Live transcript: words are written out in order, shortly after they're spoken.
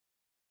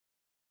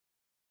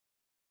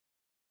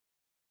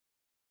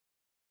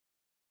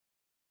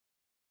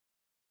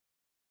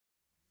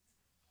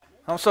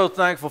I'm so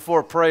thankful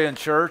for a praying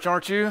church,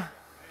 aren't you?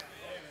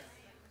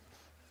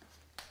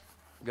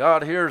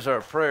 God hears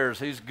our prayers.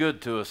 He's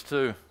good to us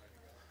too.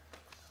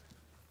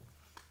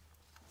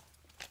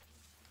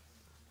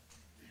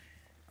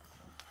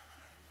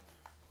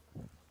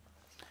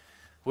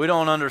 We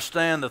don't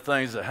understand the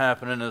things that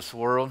happen in this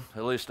world.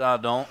 At least I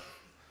don't.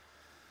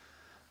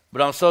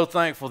 But I'm so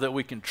thankful that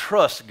we can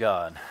trust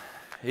God,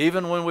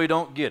 even when we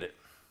don't get it.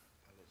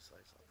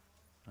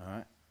 All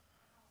right.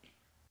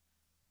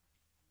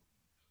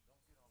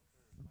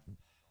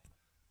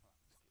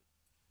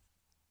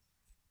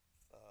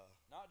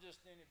 Not just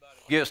anybody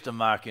gets the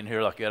mic in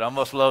here like that. I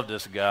must love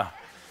this guy.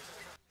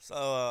 So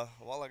a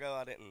while ago,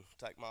 I didn't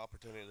take my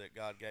opportunity that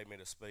God gave me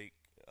to speak.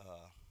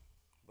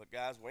 But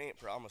guys, we ain't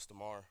promised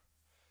tomorrow,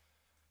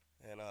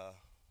 and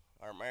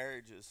our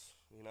marriages,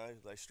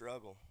 they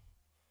struggle.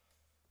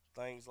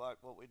 Things like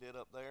what we did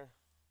up there,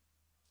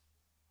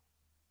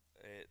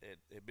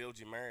 it builds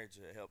your marriage.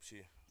 It helps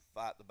you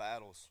fight the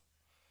battles.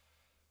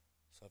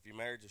 So if your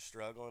marriage is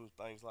struggling,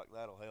 things like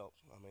that'll help.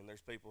 I mean,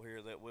 there's people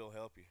here that will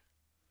help you.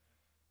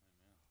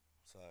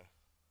 So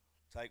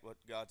take what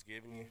God's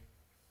given you.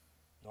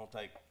 Don't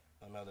take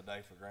another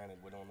day for granted.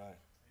 We don't know.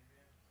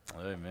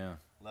 Amen.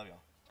 Love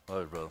y'all.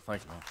 Love you, brother.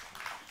 Thank you, man.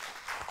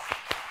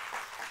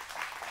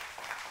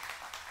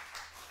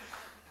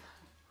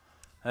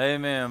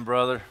 Amen,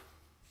 brother.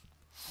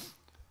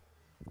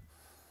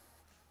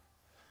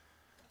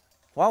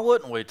 Why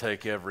wouldn't we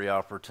take every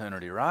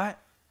opportunity, right?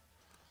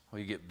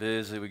 We get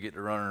busy, we get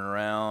to running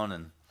around,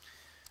 and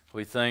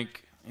we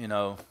think,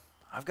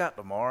 I've got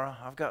tomorrow.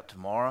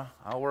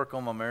 I'll work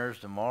on my marriage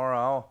tomorrow.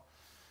 I'll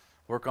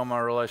work on my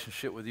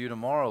relationship with you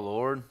tomorrow,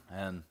 Lord.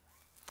 And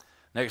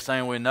next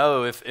thing we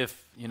know,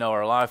 if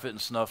our life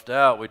isn't snuffed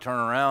out, we turn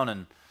around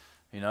and,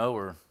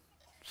 we're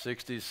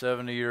 60,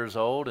 70 years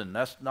old, and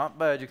that's not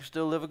bad. You can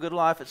still live a good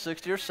life at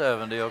 60 or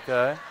 70,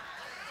 okay?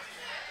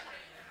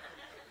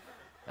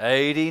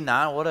 80,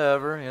 90,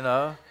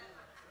 whatever,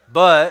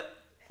 But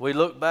we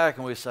look back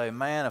and we say,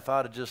 man, if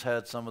I'd have just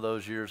had some of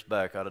those years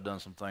back, I'd have done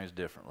some things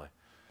differently.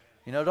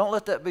 Don't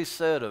let that be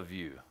said of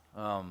you.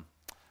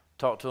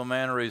 Talked to a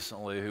man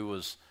recently who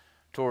was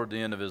toward the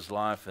end of his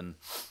life, and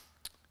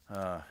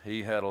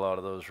he had a lot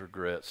of those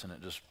regrets, and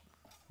it just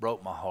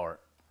broke my heart.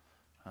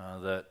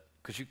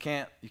 Because you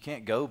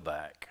can't go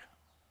back.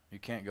 You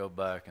can't go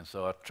back, and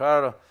so I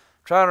try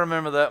to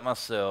remember that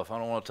myself. I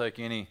don't want to take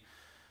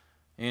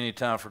any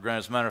time for granted.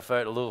 As a matter of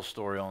fact, a little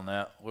story on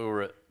that. We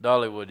were at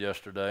Dollywood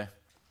yesterday,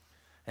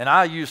 and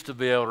I used to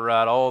be able to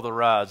ride all the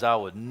rides. I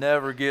would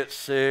never get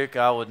sick.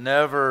 I would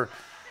never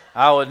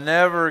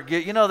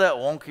get, that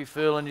wonky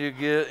feeling you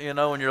get,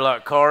 when you're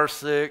like car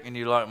sick and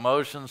you're like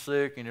motion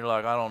sick and you're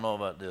like, I don't know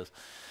about this.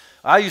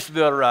 I used to be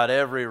able to ride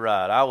every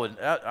ride.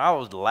 I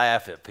would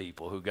laugh at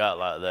people who got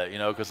like that,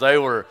 because they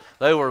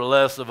were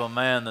less of a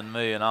man than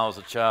me, and I was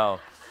a child.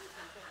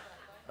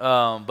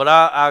 But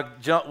I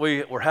jumped.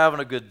 We were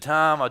having a good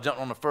time. I jumped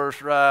on the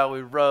first ride.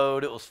 We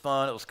rode. It was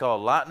fun. It was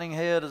called Lightning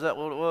Head. Is that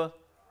what it was?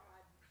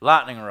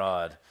 Lightning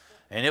Rod,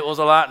 and it was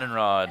a lightning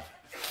rod.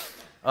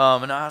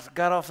 And I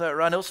got off that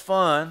ride. And it was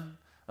fun.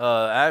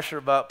 Asher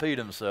about peed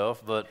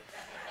himself, but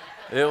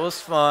it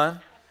was fun.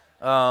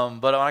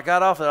 But when I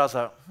got off it, I was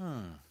like,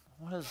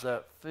 what is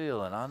that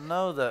feeling? I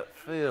know that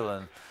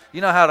feeling. You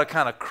know how to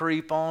kind of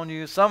creep on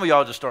you? Some of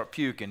y'all just start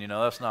puking,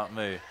 that's not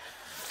me.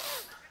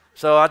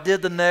 So I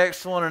did the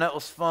next one, and that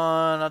was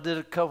fun. I did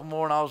a couple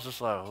more, and I was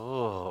just like,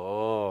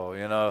 oh.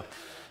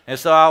 And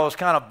so I was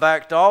kind of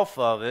backed off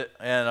of it,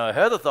 and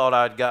Heather thought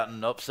I'd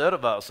gotten upset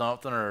about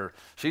something, or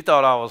she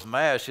thought I was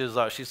mad.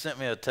 She sent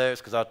me a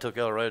text because I took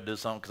El Rey to do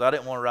something because I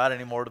didn't want to ride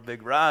any more of the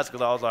big rides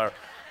because I was like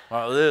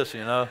this,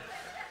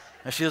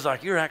 And she was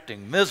like, you're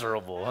acting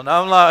miserable. And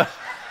I'm like,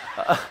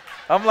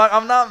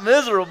 I'm not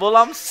miserable.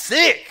 I'm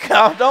sick.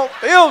 I don't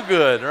feel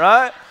good,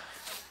 right?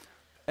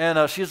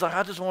 And she's like,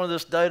 I just wanted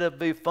this day to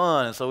be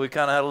fun. And so we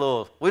kind of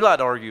had we like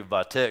to argue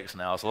by text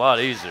now. It's a lot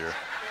easier.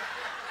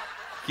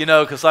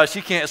 Because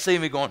she can't see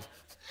me going,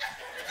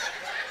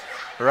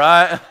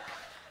 right?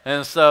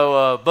 And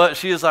so, but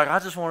she was like, I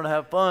just wanted to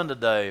have fun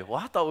today. Well,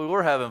 I thought we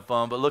were having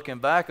fun, but looking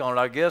back on it,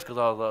 I guess, because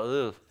I was like,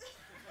 ugh.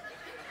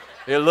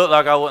 It looked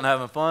like I wasn't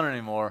having fun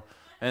anymore.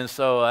 And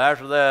so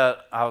after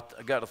that, I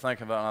got to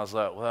thinking about it, and I was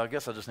like, well, I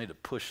guess I just need to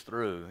push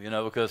through,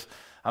 because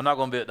I'm not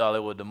going to be at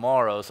Dollywood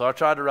tomorrow. So I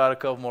tried to ride a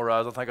couple more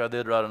rides. I think I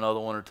did ride another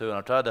one or two, and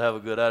I tried to have a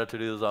good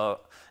attitude.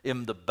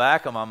 In the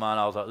back of my mind,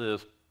 I was like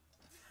this,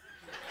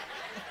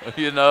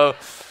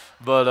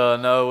 But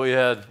no, we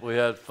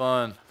had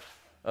fun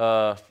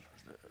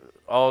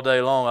all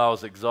day long. I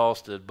was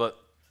exhausted. But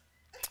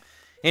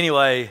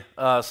anyway,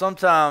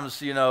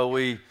 sometimes,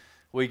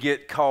 we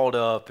get caught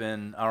up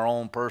in our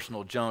own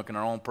personal junk and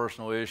our own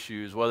personal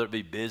issues, whether it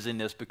be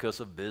busyness because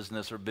of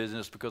business or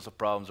busyness because of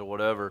problems or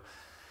whatever.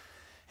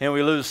 And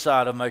we lose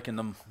sight of making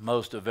the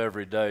most of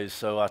every day.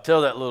 So I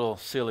tell that little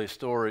silly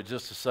story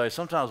just to say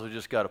sometimes we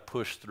just got to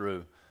push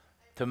through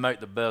to make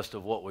the best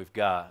of what we've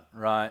got,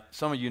 right?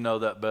 Some of you know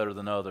that better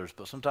than others,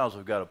 but sometimes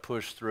we've got to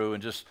push through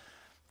and just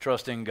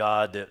trust in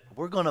God that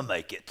we're going to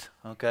make it,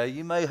 okay?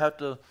 You may have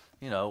to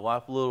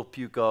wipe a little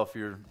puke off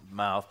your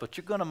mouth, but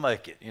you're going to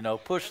make it.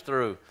 Push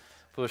through.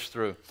 Push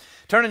through.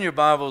 Turn in your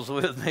Bibles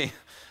with me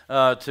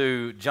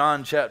to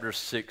John chapter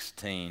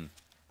 16.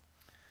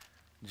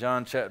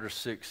 John chapter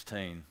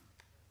 16.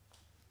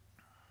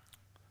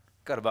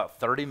 Got about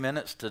 30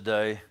 minutes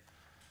today.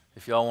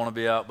 If y'all want to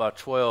be out by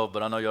 12,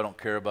 but I know y'all don't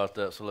care about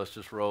that, so let's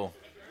just roll.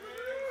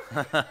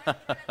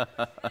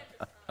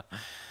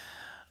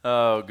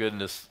 Oh,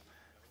 goodness.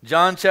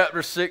 John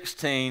chapter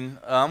 16.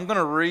 I'm going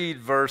to read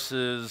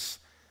verses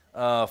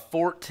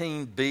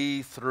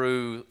 14b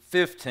through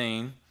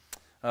 15,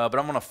 but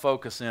I'm going to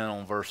focus in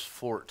on verse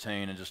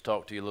 14 and just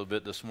talk to you a little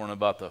bit this morning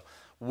about the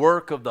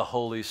work of the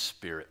Holy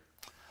Spirit.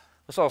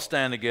 Let's all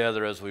stand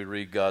together as we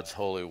read God's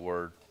holy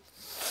word.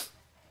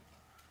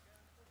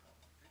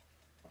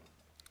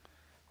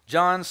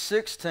 John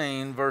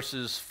 16,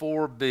 verses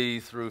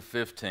 4b through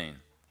 15.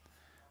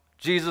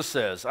 Jesus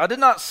says, I did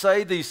not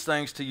say these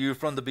things to you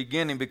from the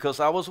beginning because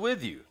I was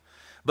with you.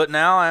 But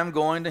now I am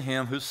going to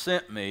him who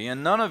sent me,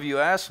 and none of you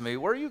asked me,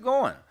 where are you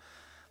going?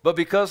 But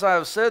because I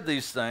have said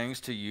these things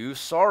to you,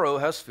 sorrow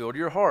has filled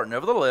your heart.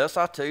 Nevertheless,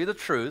 I tell you the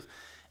truth,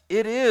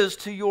 it is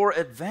to your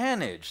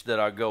advantage that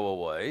I go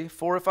away.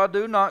 For if I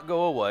do not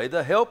go away,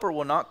 the Helper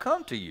will not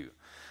come to you.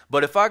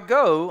 But if I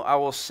go, I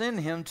will send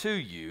him to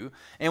you,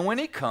 and when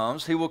he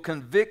comes, he will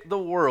convict the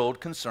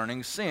world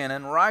concerning sin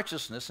and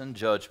righteousness and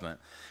judgment.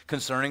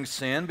 Concerning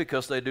sin,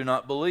 because they do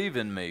not believe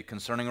in me.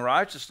 Concerning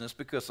righteousness,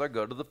 because I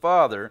go to the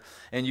Father,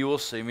 and you will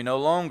see me no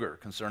longer.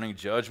 Concerning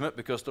judgment,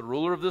 because the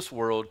ruler of this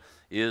world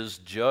is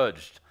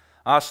judged.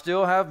 I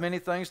still have many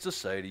things to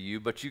say to you,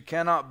 but you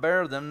cannot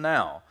bear them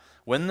now.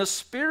 When the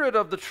Spirit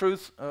of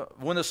truth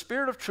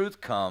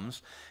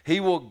comes, he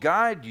will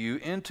guide you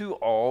into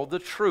all the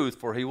truth,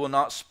 for he will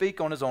not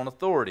speak on his own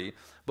authority,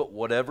 but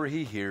whatever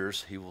he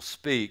hears, he will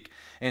speak,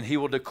 and he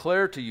will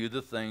declare to you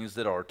the things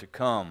that are to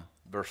come.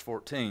 Verse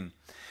 14.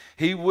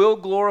 He will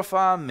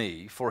glorify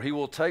me, for he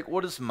will take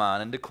what is mine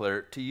and declare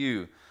it to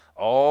you.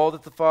 All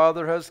that the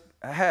Father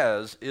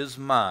has is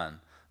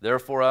mine.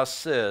 Therefore I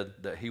said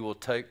that he will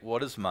take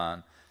what is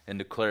mine and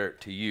declare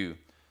it to you.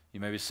 You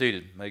may be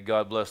seated. May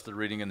God bless the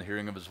reading and the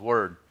hearing of his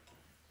word.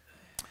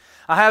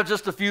 I have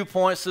just a few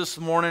points this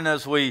morning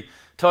as we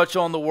touch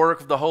on the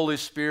work of the Holy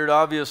Spirit.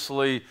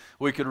 Obviously,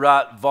 we could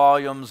write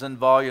volumes and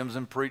volumes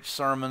and preach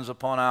sermons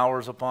upon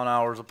hours upon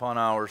hours upon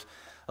hours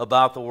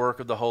about the work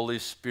of the Holy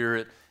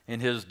Spirit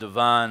in his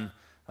divine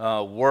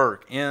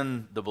work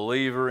in the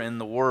believer, in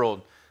the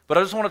world. But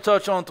I just want to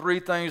touch on three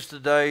things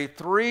today.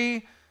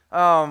 Three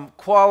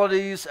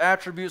qualities,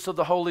 attributes of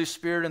the Holy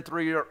Spirit, and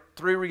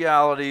three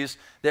realities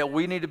that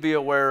we need to be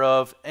aware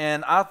of,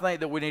 and I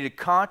think that we need to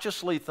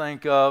consciously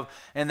think of,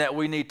 and that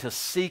we need to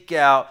seek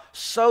out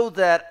so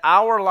that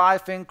our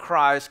life in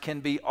Christ can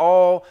be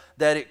all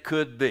that it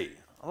could be.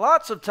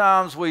 Lots of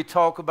times we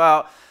talk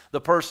about the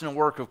person and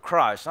work of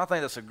Christ. I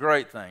think that's a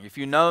great thing. If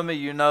you know me,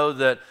 you know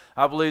that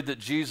I believe that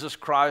Jesus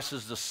Christ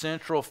is the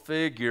central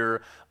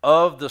figure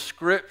of the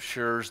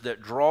Scriptures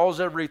that draws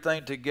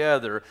everything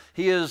together.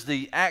 He is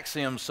the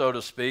axiom, so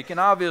to speak.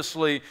 And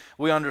obviously,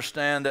 we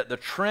understand that the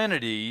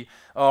Trinity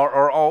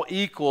are all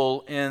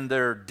equal in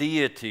their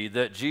deity,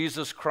 that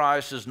Jesus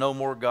Christ is no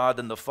more God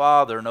than the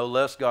Father, no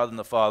less God than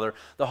the Father.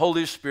 The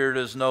Holy Spirit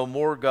is no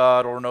more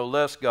God or no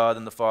less God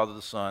than the Father,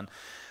 the Son.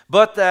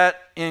 But that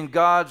in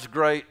God's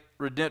great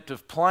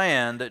redemptive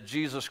plan, that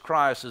Jesus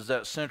Christ is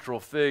that central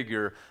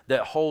figure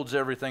that holds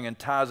everything and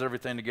ties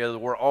everything together,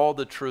 where all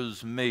the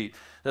truths meet.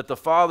 That the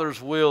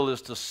Father's will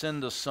is to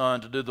send the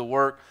Son to do the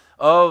work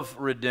of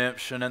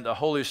redemption, and the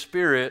Holy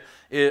Spirit,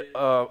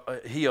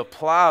 he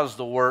applies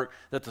the work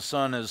that the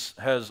Son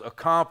has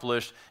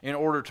accomplished in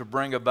order to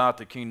bring about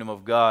the kingdom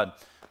of God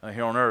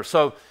here on earth.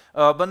 So,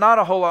 but not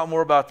a whole lot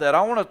more about that.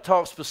 I want to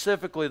talk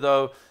specifically,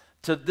 though,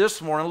 to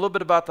this morning a little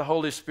bit about the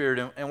Holy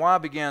Spirit, and why I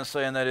began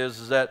saying that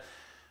is that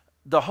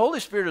the Holy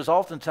Spirit is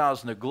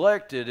oftentimes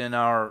neglected in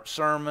our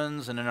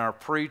sermons and in our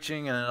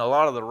preaching and in a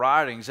lot of the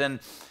writings. And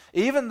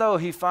even though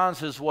he finds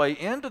his way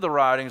into the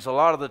writings a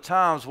lot of the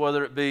times,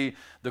 whether it be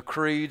the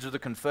creeds or the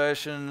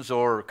confessions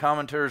or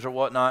commentaries or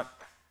whatnot,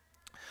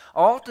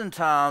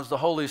 oftentimes the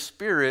Holy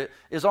Spirit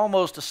is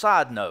almost a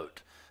side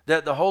note.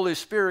 That the Holy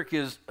Spirit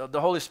is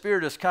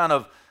kind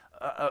of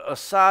a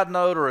side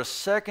note or a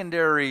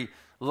secondary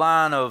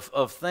line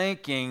of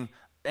thinking,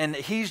 and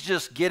he's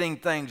just getting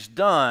things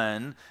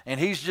done, and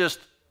he's just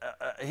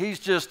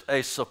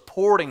a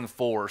supporting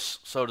force,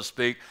 so to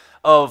speak,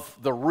 of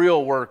the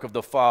real work of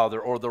the Father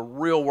or the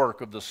real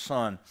work of the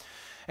Son.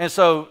 And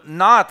so,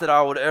 not that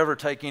I would ever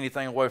take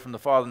anything away from the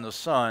Father and the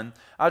Son.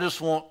 I just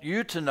want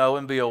you to know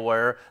and be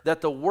aware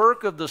that the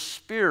work of the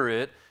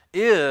Spirit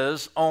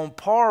is on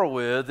par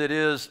with, it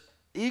is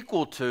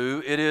equal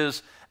to, it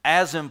is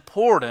as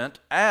important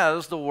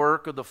as the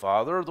work of the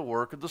Father or the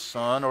work of the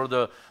Son or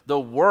the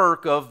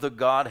work of the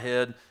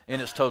Godhead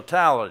in its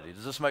totality.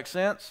 Does this make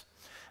sense?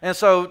 And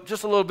so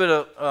just a little bit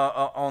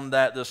on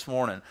that this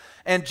morning.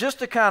 And just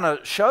to kind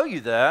of show you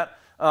that,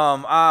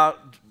 I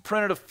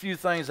printed a few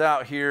things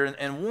out here,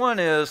 and one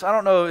is, I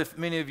don't know if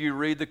many of you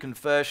read the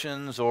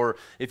confessions or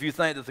if you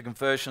think that the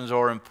confessions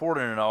are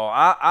important at all.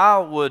 I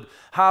would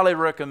highly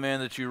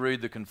recommend that you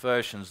read the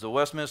confessions. The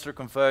Westminster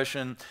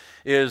Confession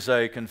is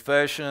a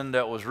confession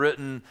that was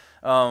written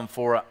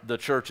for the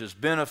church's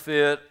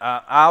benefit.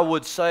 I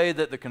would say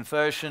that the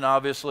confession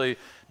obviously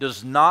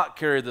does not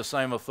carry the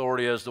same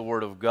authority as the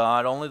Word of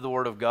God. Only the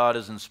Word of God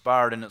is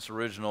inspired in its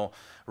original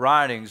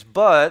writings,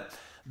 but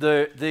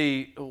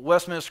the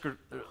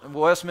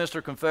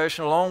Westminster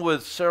Confession, along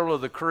with several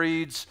of the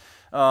creeds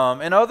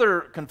and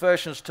other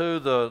confessions too,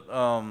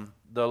 the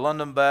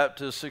London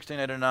Baptist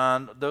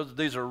 1689,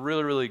 these are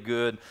really, really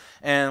good,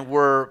 and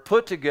were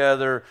put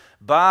together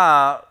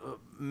by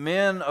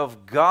men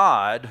of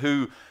God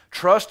who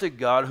trusted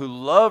God, who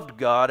loved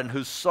God, and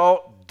who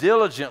sought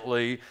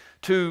diligently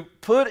to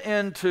put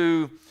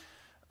into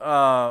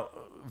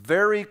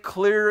very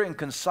clear and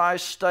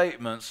concise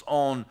statements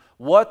on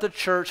what the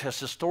church has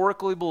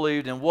historically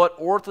believed and what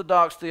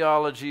Orthodox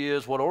theology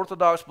is, what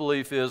Orthodox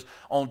belief is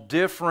on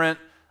different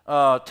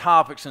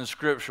topics in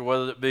Scripture,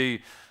 whether it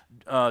be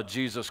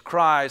Jesus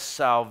Christ,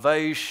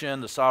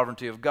 salvation, the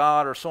sovereignty of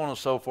God, or so on and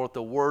so forth,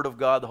 the Word of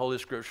God, the Holy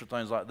Scripture,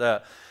 things like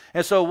that.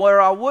 And so where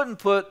I wouldn't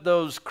put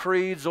those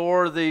creeds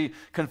or the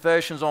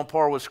confessions on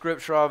par with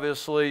Scripture,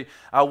 obviously,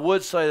 I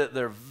would say that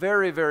they're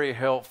very, very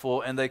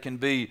helpful, and they can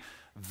be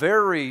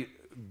very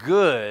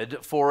good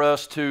for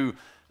us to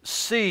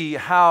see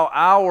how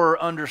our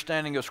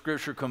understanding of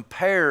Scripture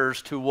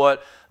compares to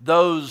what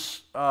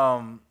those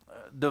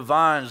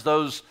divines,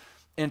 those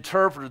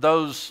interpreters,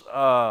 those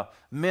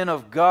men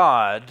of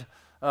God,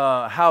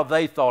 how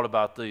they thought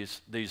about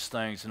these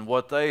things and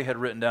what they had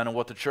written down and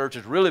what the church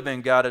has really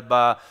been guided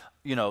by,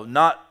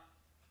 not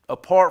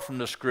apart from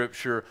the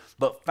Scripture,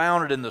 but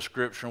founded in the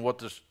Scripture and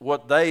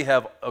what they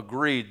have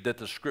agreed that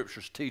the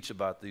Scriptures teach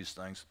about these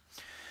things.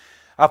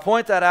 I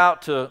point that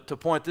out to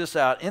point this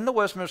out. In the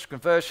Westminster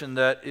Confession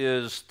that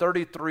is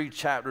 33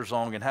 chapters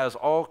long and has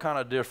all kind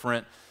of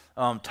different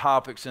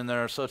topics in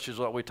there, such as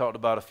what we talked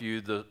about a few,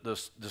 the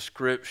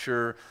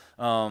Scripture,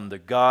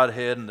 the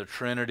Godhead and the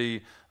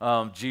Trinity,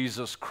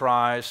 Jesus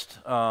Christ,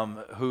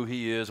 who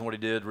He is and what He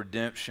did,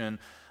 redemption,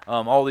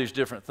 all these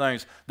different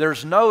things.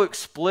 There's no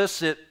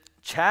explicit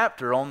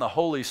chapter on the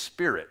Holy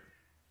Spirit,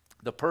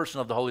 the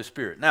person of the Holy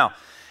Spirit. Now,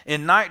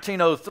 in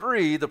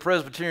 1903, the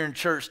Presbyterian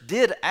Church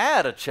did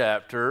add a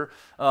chapter.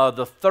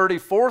 The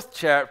 34th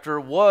chapter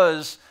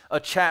was a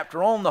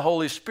chapter on the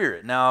Holy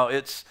Spirit. Now,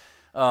 it's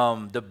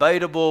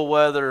debatable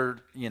whether,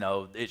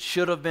 it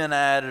should have been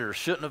added or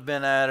shouldn't have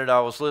been added.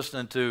 I was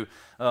listening to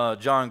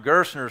John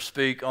Gerstner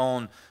speak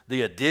on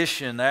the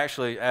addition. They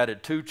actually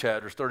added 2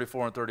 chapters,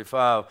 34 and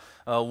 35.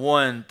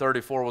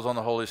 34 was on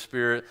the Holy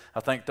Spirit. I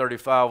think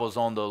 35 was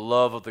on the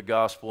love of the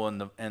gospel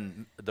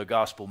and the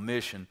gospel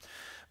mission.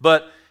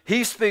 But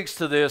he speaks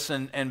to this,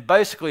 and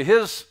basically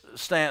his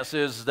stance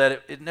is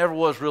that it never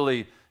was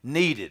really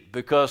needed,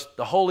 because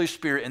the Holy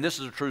Spirit, and this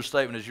is a true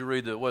statement as you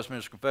read the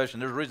Westminster Confession,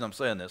 there's a reason I'm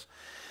saying this,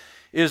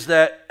 is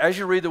that as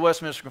you read the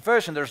Westminster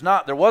Confession,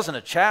 there wasn't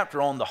a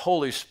chapter on the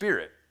Holy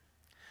Spirit.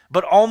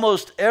 But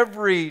almost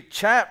every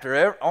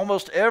chapter,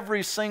 almost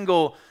every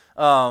single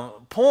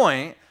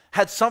point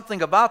had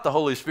something about the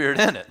Holy Spirit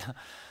in it.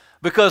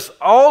 Because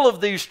all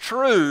of these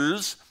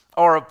truths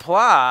are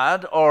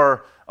applied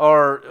or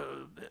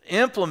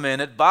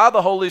implemented by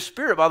the Holy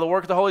Spirit, by the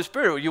work of the Holy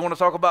Spirit. You want to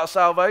talk about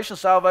salvation?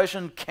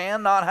 Salvation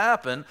cannot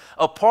happen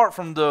apart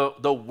from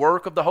the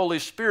work of the Holy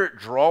Spirit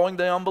drawing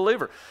the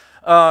unbeliever.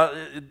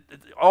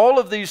 All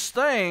of these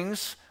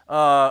things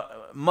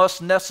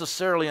must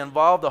necessarily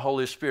involve the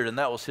Holy Spirit, and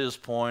that was his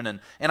point,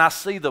 and I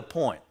see the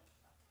point.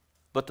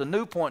 But the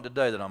new point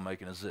today that I'm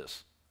making is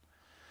this,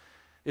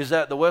 is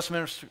that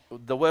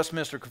the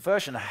Westminster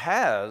Confession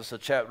has a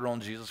chapter on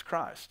Jesus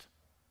Christ.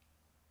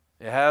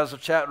 It has a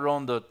chapter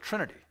on the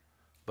Trinity,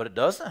 but it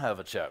doesn't have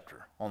a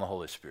chapter on the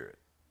Holy Spirit.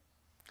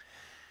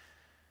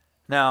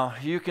 Now,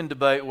 you can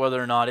debate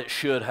whether or not it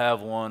should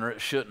have one or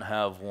it shouldn't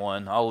have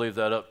one. I'll leave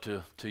that up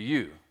to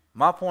you.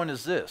 My point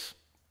is this.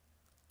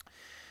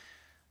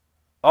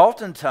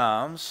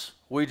 Oftentimes,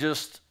 we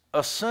just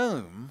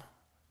assume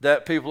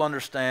that people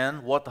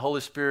understand what the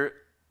Holy Spirit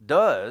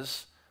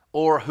does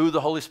or who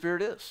the Holy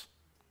Spirit is.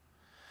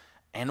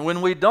 And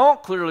when we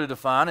don't clearly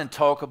define and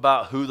talk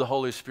about who the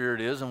Holy Spirit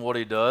is and what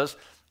He does,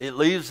 it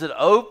leaves it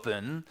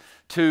open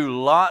to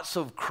lots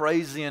of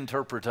crazy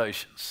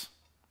interpretations,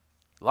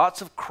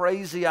 lots of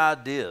crazy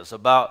ideas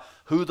about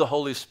who the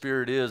Holy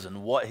Spirit is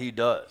and what He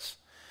does.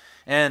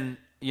 And,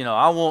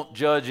 I won't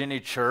judge any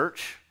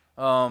church,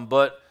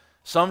 but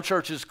some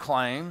churches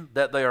claim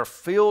that they are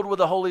filled with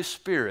the Holy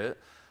Spirit,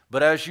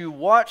 but as you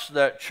watch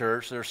that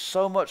church, there's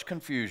so much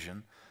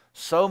confusion,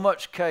 so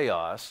much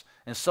chaos,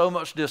 and so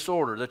much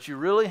disorder that you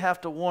really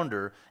have to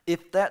wonder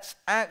if that's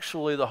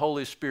actually the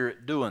Holy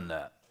Spirit doing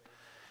that.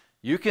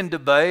 You can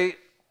debate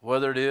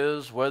whether it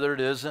is, whether it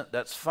isn't,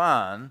 that's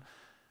fine.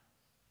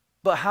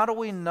 But how do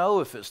we know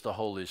if it's the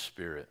Holy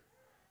Spirit?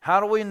 How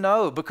do we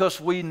know?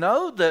 Because we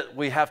know that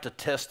we have to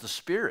test the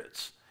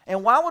spirits.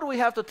 And why would we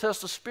have to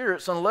test the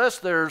spirits unless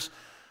there's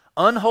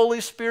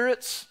unholy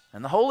spirits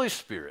and the Holy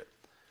Spirit.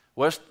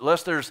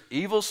 Lest there's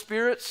evil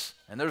spirits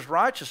and there's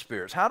righteous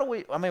spirits.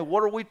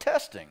 What are we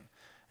testing?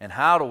 And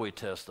how do we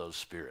test those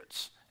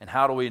spirits? And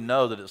how do we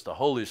know that it's the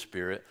Holy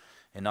Spirit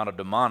and not a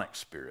demonic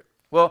spirit?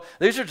 Well,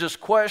 these are just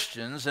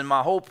questions, and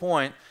my whole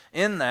point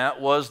in that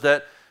was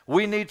that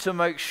we need to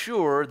make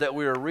sure that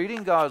we are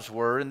reading God's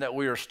Word and that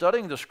we are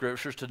studying the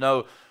Scriptures to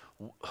know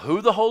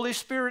who the Holy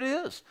Spirit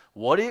is,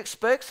 what He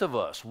expects of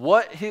us,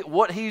 what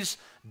He's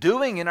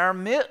doing in our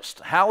midst,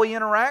 how He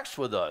interacts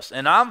with us.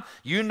 And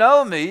you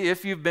know me,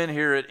 if you've been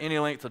here at any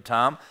length of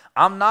time,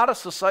 I'm not a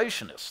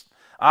cessationist.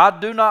 I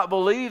do not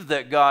believe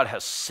that God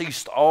has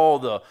ceased all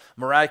the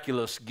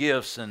miraculous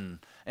gifts and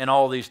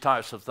all these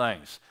types of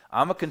things.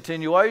 I'm a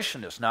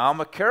continuationist. Now,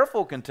 I'm a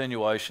careful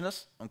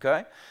continuationist,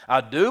 okay? I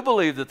do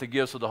believe that the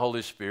gifts of the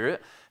Holy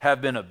Spirit have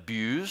been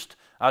abused.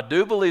 I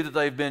do believe that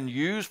they've been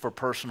used for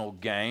personal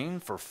gain,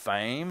 for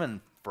fame,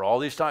 and for all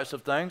these types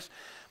of things.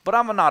 But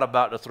I'm not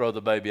about to throw the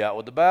baby out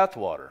with the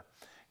bathwater.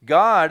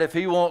 God, if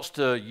He wants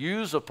to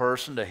use a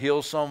person to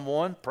heal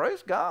someone,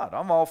 praise God.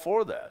 I'm all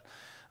for that.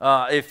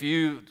 If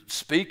you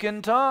speak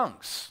in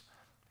tongues,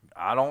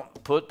 I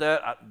don't put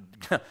that...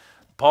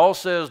 Paul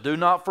says, do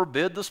not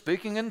forbid the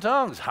speaking in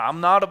tongues.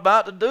 I'm not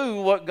about to do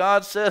what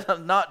God said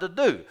not to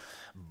do.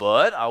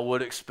 But I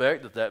would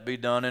expect that be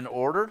done in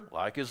order,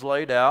 like is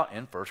laid out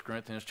in 1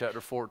 Corinthians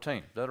chapter 14.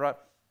 Is that right?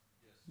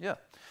 Yes.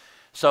 Yeah.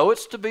 So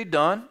it's to be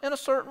done in a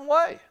certain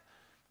way.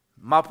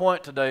 My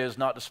point today is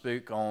not to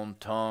speak on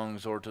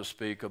tongues or to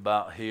speak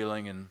about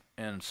healing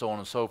and so on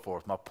and so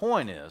forth. My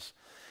point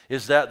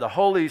is that the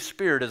Holy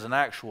Spirit is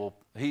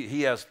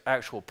He has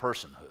actual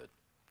personhood.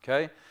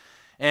 Okay?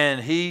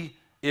 And He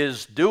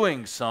is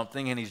doing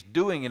something, and He's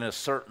doing it in a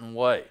certain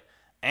way.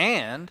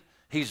 And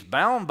He's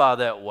bound by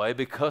that way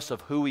because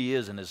of who He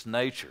is in His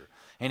nature.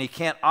 And He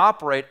can't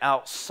operate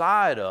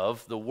outside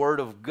of the Word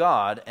of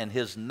God and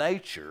His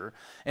nature.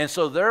 And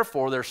so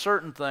therefore, there are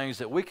certain things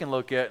that we can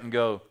look at and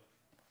go,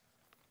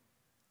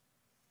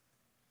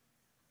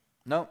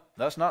 no,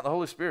 that's not the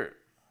Holy Spirit.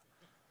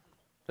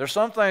 There's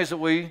some things that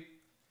we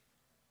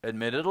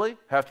admittedly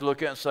have to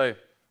look at and say,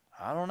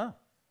 I don't know.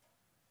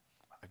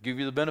 I give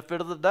you the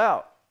benefit of the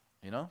doubt.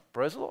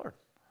 Praise the Lord.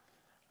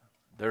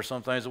 There's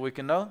some things that we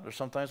can know. There's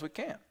some things we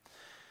can't.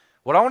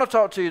 What I want to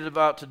talk to you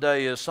about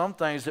today is some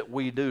things that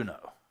we do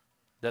know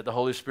that the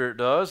Holy Spirit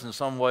does and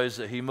some ways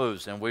that He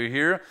moves. And we're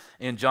here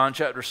in John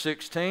chapter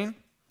 16.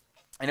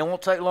 And it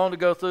won't take long to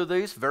go through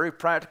these. Very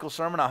practical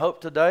sermon, I hope,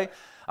 today.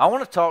 I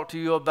want to talk to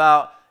you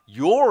about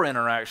your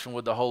interaction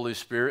with the Holy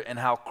Spirit and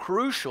how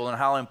crucial and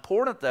how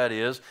important that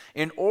is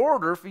in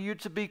order for you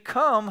to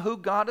become who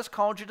God has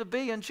called you to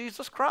be in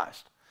Jesus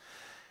Christ.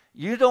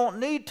 You don't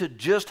need to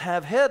just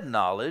have head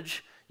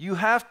knowledge. You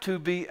have to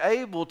be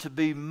able to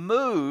be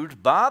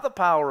moved by the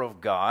power of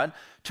God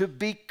to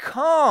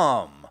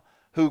become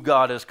who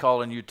God is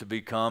calling you to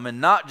become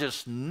and not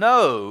just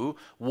know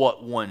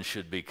what one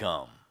should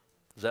become.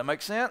 Does that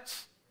make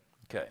sense?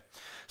 Okay.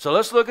 So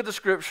let's look at the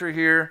scripture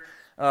here.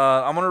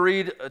 I'm going to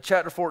read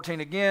chapter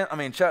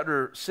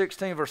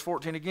 16, verse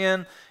 14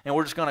 again, and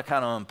we're just going to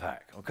kind of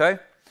unpack, okay?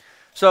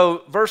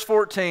 So verse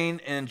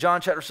 14 in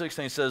John chapter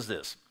 16 says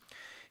this,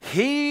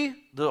 He,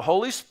 the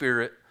Holy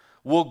Spirit,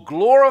 will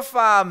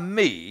glorify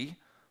me,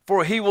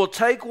 for He will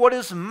take what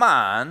is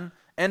mine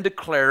and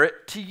declare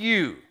it to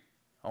you.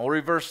 I'll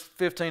read verse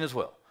 15 as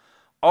well.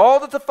 All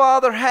that the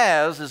Father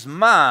has is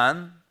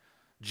mine.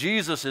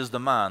 Jesus is the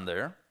mine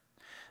there.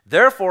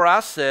 Therefore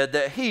I said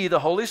that He, the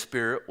Holy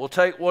Spirit, will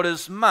take what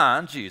is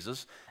mine,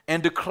 Jesus,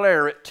 and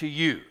declare it to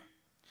you.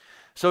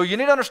 So you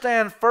need to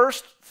understand,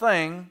 first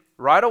thing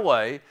right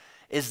away,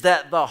 is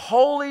that the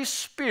Holy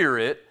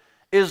Spirit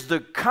is the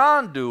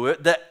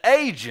conduit, the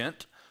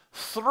agent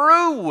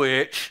through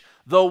which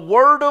the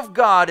Word of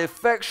God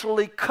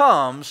effectually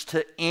comes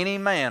to any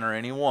man or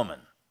any woman.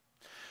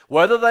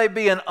 Whether they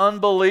be an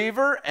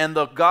unbeliever and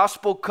the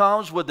gospel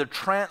comes with the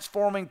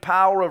transforming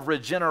power of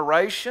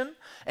regeneration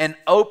and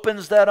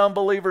opens that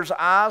unbeliever's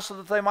eyes so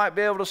that they might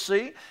be able to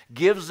see,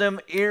 gives them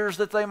ears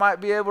that they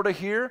might be able to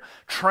hear,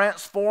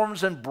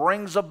 transforms and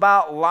brings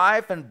about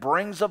life and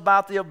brings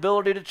about the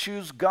ability to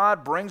choose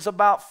God, brings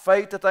about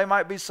faith that they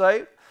might be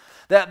saved,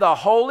 that the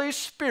Holy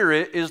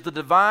Spirit is the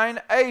divine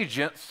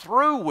agent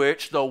through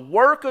which the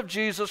work of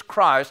Jesus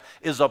Christ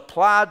is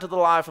applied to the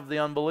life of the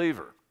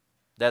unbeliever,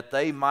 that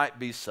they might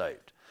be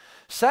saved.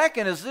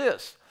 Second is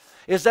this,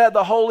 is that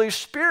the Holy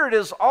Spirit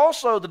is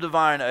also the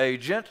divine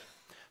agent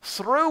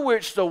through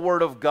which the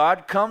Word of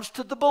God comes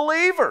to the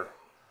believer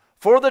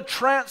for the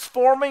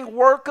transforming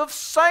work of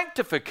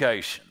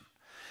sanctification,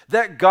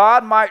 that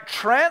God might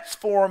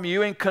transform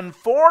you and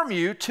conform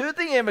you to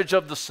the image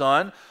of the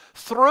Son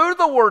through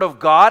the Word of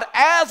God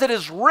as it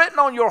is written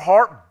on your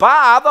heart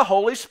by the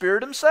Holy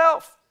Spirit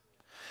Himself.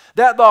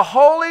 That the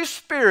Holy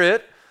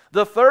Spirit,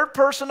 the third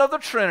person of the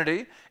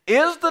Trinity,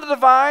 is the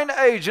divine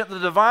agent, the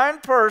divine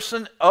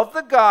person of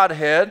the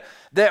Godhead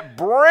that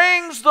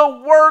brings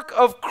the work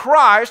of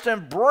Christ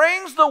and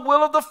brings the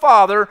will of the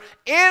Father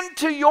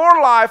into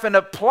your life and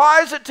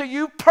applies it to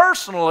you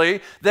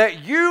personally,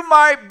 that you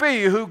might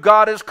be who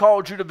God has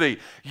called you to be.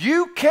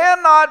 You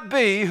cannot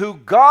be who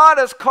God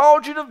has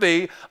called you to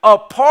be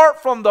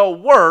apart from the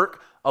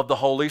work of the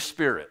Holy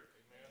Spirit.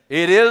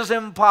 It is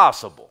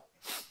impossible.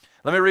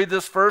 Let me read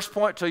this first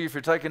point to you. If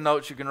you're taking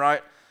notes, you can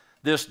write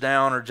this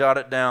down or jot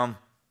it down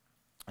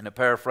in a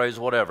paraphrase,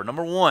 whatever.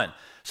 Number one,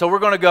 so we're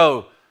going to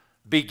go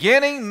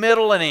beginning,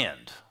 middle, and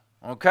end.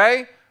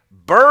 Okay?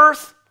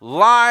 Birth,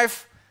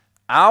 life,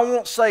 I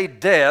won't say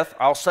death,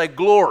 I'll say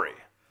glory.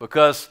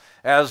 Because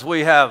as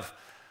we have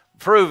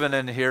proven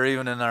in here,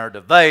 even in our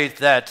debate,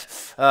 that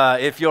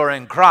if you're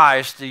in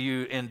Christ,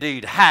 you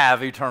indeed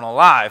have eternal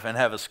life and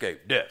have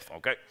escaped death.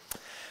 Okay?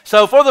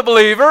 So for the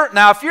believer,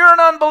 now if you're an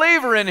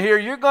unbeliever in here,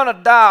 you're going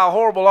to die a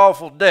horrible,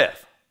 awful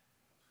death.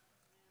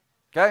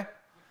 Okay?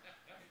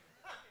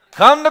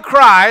 Come to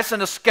Christ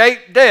and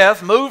escape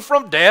death, move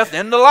from death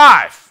into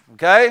life.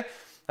 Okay?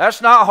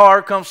 That's not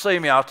hard. Come see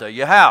me, I'll tell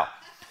you how.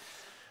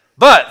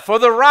 But for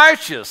the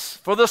righteous,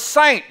 for the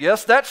saint,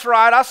 yes, that's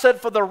right, I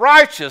said for the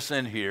righteous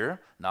in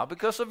here, not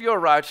because of your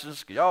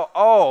righteousness, y'all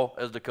all,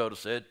 as Dakota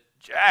said,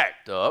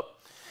 jacked up.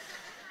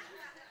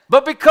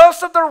 But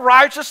because of the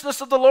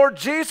righteousness of the Lord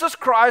Jesus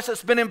Christ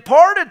that's been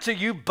imparted to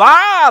you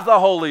by the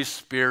Holy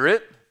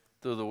Spirit,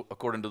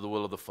 according to the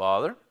will of the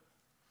Father,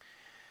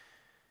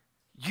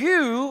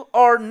 you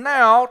are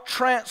now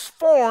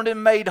transformed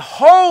and made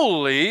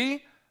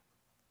holy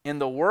in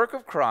the work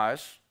of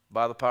Christ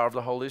by the power of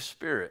the Holy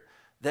Spirit.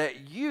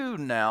 That you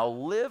now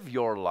live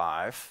your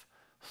life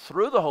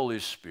through the Holy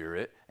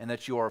Spirit and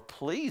that you are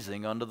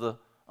pleasing unto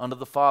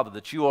the Father,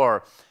 that you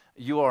are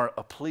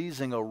a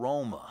pleasing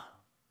aroma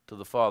to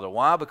the Father.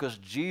 Why? Because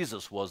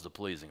Jesus was the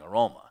pleasing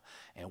aroma,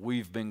 and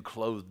we've been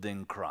clothed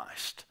in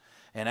Christ.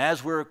 And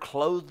as we're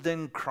clothed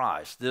in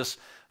Christ, this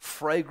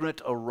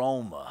fragrant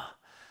aroma,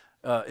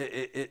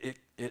 it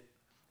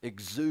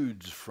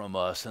exudes from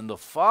us. And the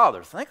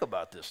Father, think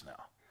about this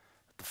now.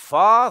 The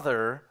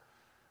Father,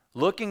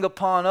 looking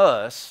upon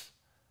us,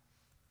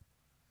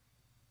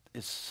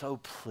 is so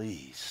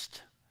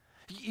pleased.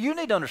 You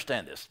need to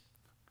understand this.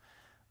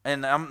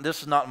 And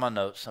this is not in my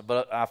notes,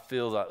 but I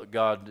feel that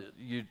God,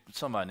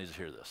 somebody needs to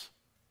hear this.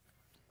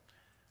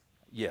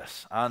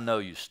 Yes, I know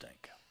you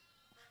stink.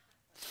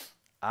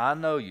 I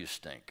know you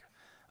stink.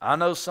 I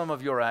know some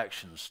of your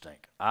actions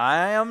stink.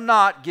 I am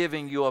not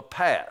giving you a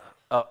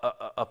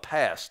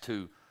pass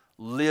to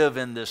live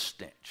in this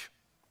stench.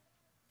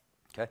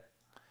 Okay?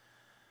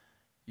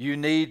 You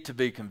need to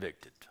be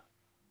convicted.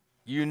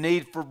 You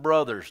need for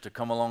brothers to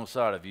come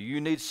alongside of you. You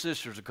need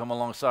sisters to come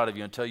alongside of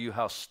you and tell you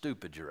how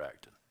stupid you're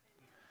acting.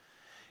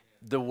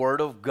 The Word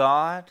of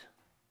God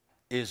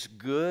is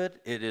good.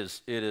 It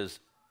is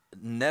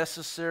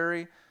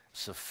necessary,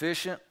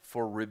 sufficient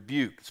for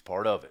rebuke. It's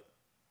part of it.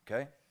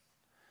 Okay?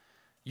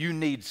 You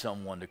need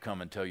someone to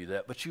come and tell you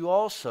that. But you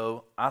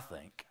also, I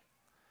think,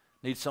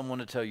 need someone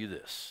to tell you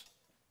this.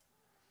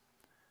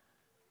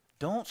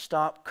 Don't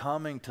stop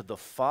coming to the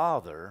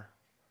Father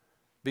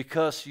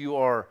because you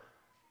are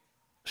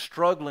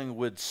struggling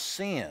with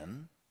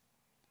sin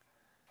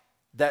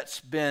that's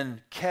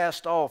been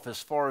cast off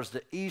as far as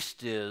the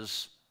east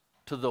is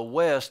to the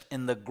west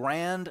in the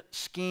grand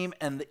scheme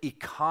and the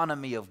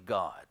economy of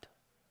God.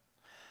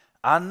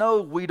 I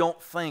know we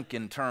don't think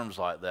in terms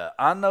like that.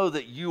 I know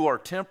that you are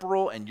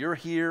temporal and you're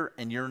here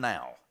and you're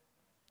now.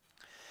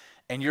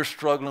 And you're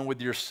struggling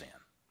with your sin.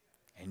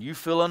 And you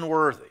feel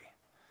unworthy.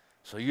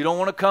 So you don't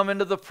want to come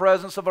into the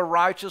presence of a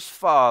righteous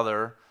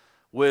Father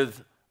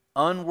with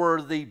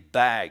unworthy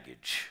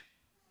baggage.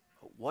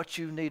 But what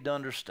you need to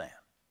understand,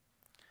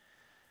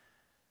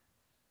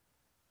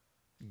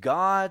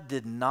 God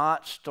did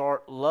not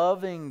start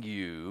loving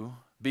you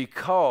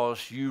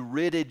because you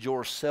ridded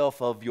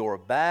yourself of your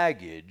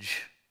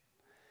baggage.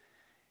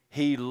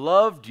 He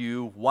loved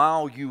you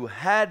while you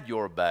had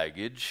your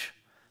baggage,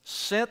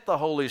 sent the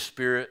Holy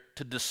Spirit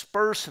to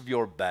disperse of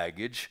your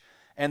baggage,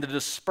 and the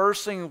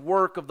dispersing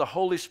work of the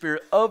Holy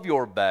Spirit of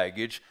your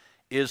baggage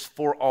is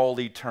for all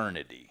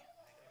eternity.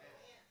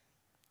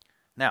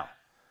 Now,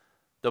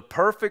 the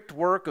perfect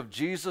work of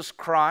Jesus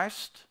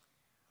Christ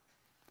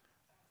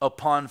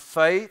upon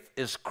faith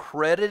is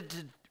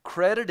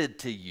credited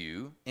to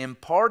you,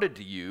 imparted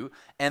to you,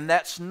 and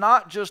that's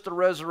not just a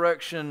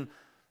resurrection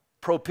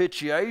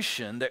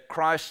propitiation that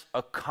Christ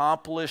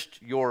accomplished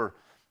your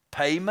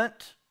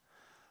payment,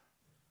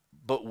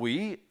 but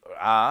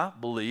I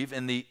believe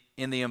in the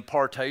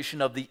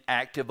impartation of the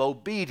active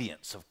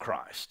obedience of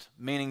Christ.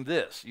 Meaning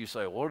this. You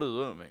say, what does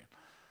that mean?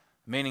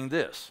 Meaning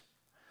this.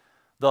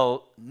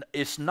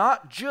 It's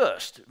not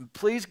just,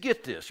 please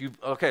get this.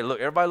 Okay, look,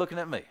 everybody looking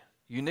at me.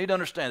 You need to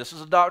understand, this is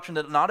a doctrine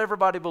that not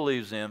everybody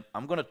believes in.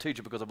 I'm going to teach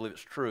it because I believe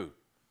it's true.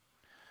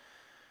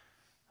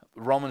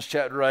 Romans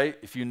chapter 8,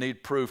 if you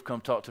need proof,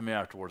 come talk to me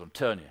afterwards. I'm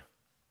telling you.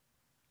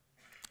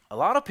 A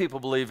lot of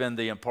people believe in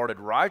the imparted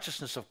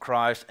righteousness of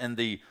Christ and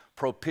the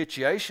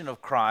propitiation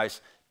of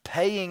Christ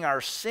paying our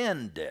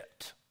sin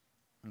debt.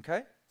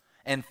 Okay?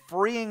 and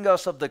freeing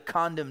us of the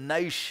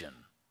condemnation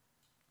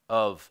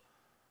of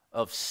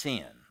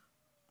sin.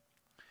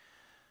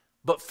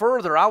 But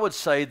further, I would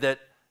say that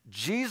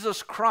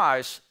Jesus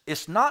Christ,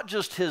 it's not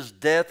just his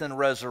death and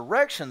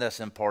resurrection that's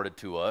imparted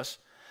to us,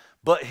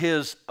 but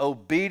his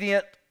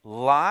obedient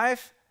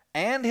life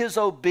and his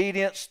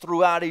obedience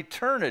throughout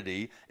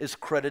eternity is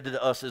credited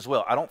to us as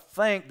well. I don't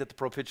think that the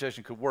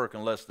propitiation could work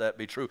unless that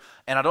be true.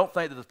 And I don't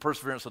think that the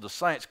perseverance of the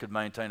saints could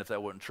maintain if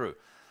that wasn't true.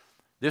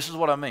 This is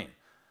what I mean.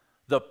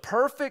 The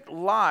perfect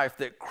life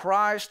that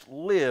Christ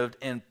lived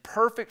in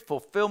perfect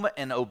fulfillment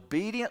and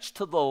obedience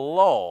to the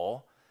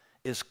law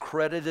is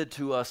credited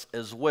to us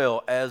as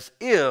well, as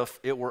if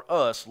it were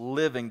us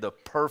living the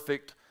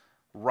perfect,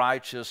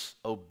 righteous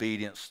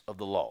obedience of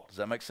the law. Does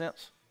that make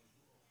sense?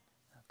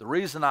 The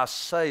reason I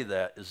say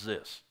that is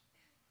this.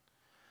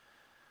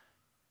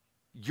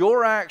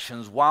 Your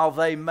actions, while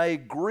they may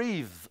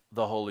grieve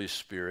the Holy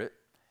Spirit,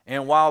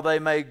 and while they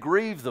may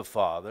grieve the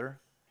Father,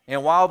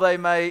 and while they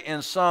may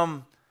in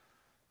some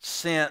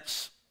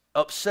sense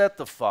upset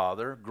the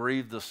Father,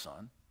 grieve the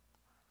Son,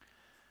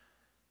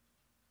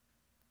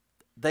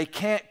 they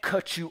can't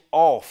cut you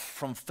off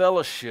from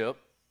fellowship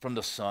from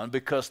the Son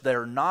because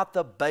they're not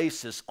the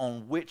basis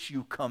on which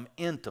you come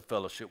into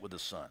fellowship with the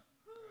Son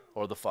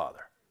or the Father.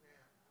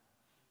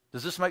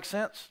 Does this make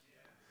sense?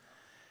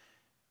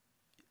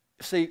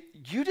 See,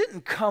 you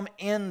didn't come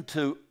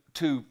into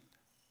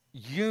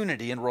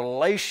unity and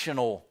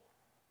relational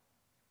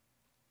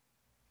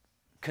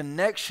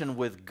connection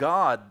with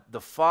God, the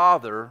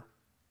Father,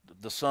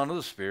 the Son, or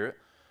the Spirit,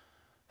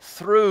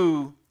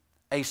 through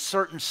a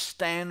certain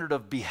standard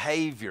of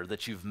behavior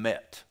that you've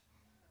met.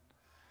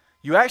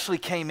 You actually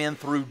came in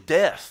through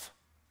death,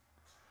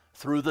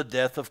 through the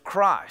death of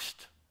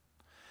Christ.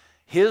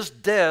 His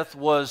death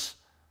was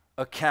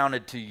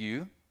accounted to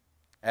you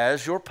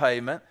as your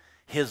payment.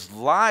 His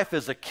life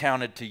is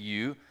accounted to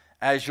you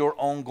as your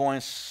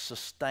ongoing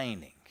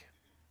sustaining.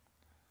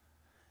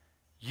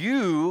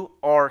 You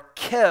are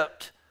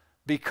kept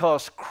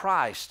because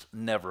Christ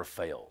never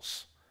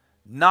fails,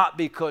 not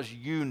because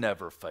you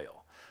never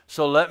fail.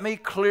 So let me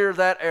clear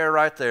that air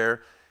right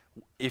there.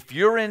 If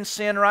you're in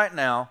sin right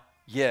now,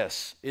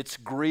 yes, it's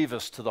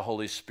grievous to the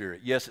Holy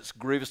Spirit. Yes, it's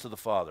grievous to the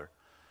Father.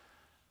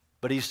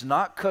 But he's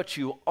not cut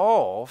you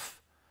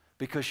off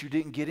because you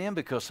didn't get in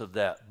because of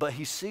that. But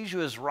he sees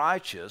you as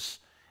righteous,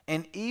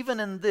 and even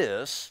in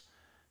this,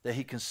 that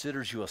he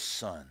considers you a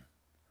son.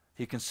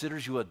 He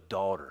considers you a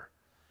daughter.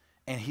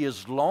 And he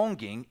is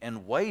longing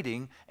and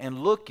waiting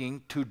and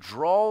looking to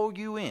draw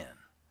you in,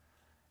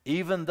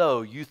 even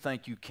though you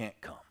think you can't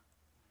come.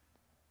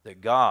 That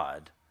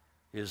God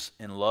is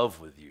in love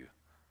with you.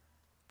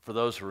 For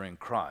those who are in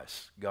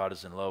Christ, God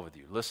is in love with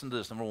you. Listen to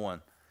this, number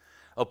one.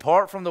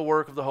 Apart from the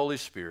work of the Holy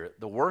Spirit,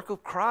 the work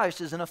of Christ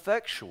is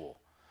ineffectual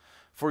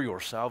for your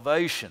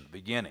salvation,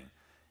 beginning.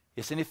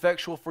 It's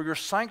ineffectual for your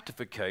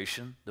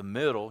sanctification, the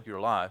middle, your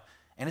life,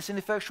 and it's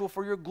ineffectual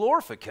for your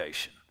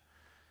glorification.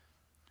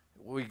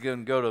 We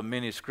can go to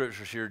many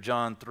scriptures here,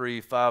 John 3,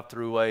 5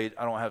 through 8.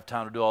 I don't have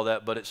time to do all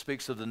that, but it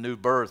speaks of the new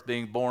birth,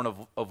 being born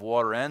of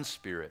water and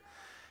spirit.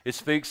 It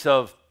speaks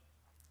of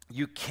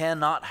you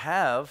cannot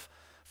have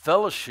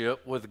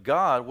fellowship with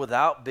God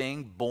without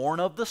being born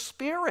of the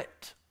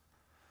Spirit.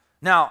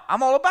 Now,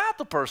 I'm all about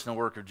the person and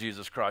work of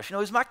Jesus Christ. You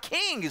know, he's my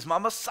King, he's my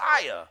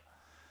Messiah.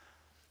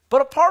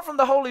 But apart from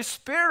the Holy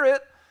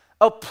Spirit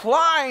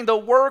applying the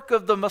work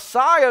of the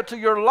Messiah to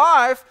your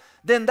life,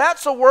 then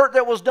that's a work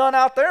that was done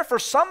out there for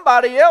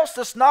somebody else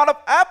that's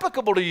not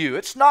applicable to you.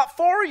 It's not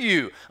for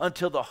you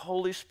until the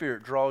Holy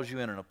Spirit draws you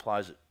in and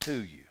applies it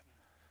to you.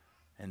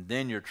 And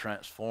then you're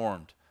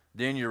transformed.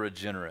 Then you're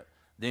regenerate.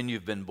 Then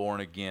you've been born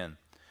again.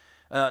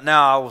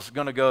 Now, I was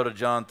going to go to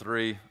John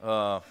 3,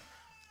 running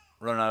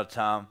out of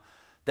time.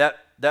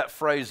 That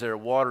phrase there,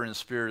 water and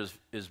spirit,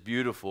 is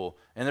beautiful.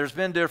 And there's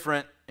been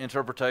different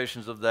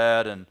interpretations of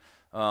that, and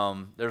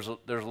there's a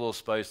little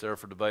space there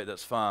for debate.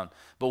 That's fine.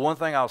 But one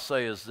thing I'll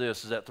say is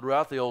this, is that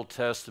throughout the Old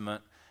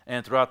Testament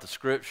and throughout the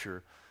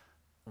Scripture,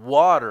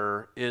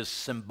 water is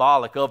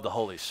symbolic of the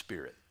Holy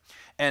Spirit.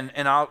 And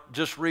I'll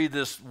just read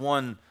this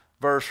one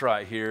verse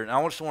right here, and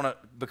I just want to,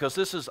 because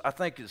this is, I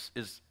think,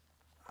 is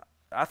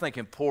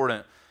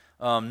important,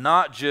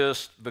 not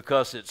just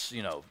because it's,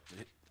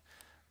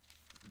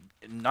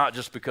 not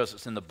just because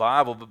it's in the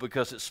Bible, but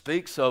because it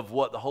speaks of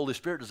what the Holy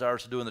Spirit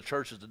desires to do in the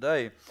churches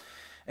today,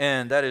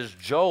 and that is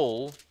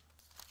Joel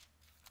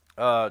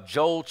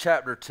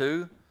chapter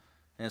 2,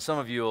 and some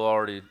of you will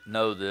already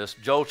know this.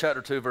 Joel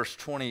chapter 2, verse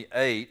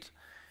 28,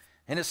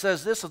 and it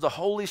says this of the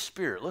Holy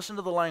Spirit. Listen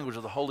to the language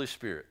of the Holy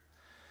Spirit.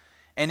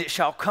 And it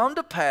shall come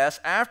to pass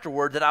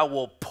afterward that I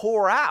will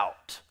pour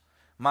out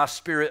my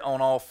Spirit on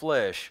all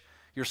flesh.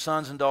 Your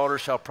sons and daughters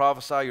shall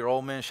prophesy, your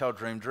old men shall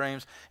dream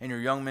dreams, and your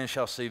young men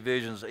shall see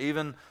visions.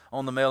 Even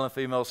on the male and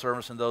female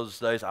servants in those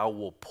days I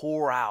will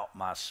pour out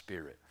my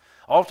Spirit.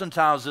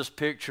 Oftentimes this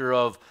picture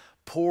of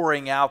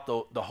pouring out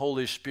the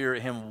Holy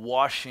Spirit, him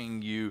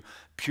washing you,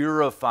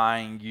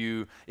 purifying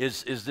you,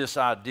 is this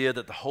idea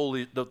that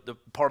the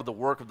part of the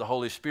work of the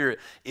Holy Spirit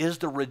is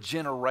the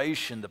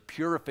regeneration, the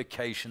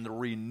purification, the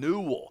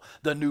renewal,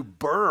 the new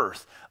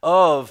birth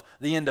of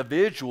the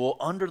individual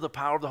under the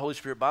power of the Holy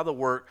Spirit by the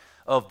work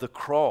of the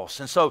cross.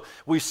 And so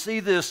we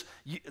see this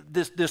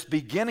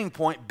beginning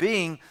point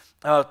being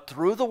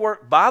through the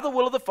work, by the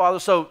will of the Father.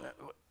 So,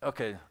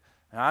 okay,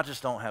 I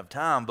just don't have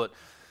time, but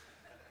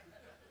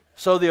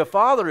so the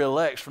Father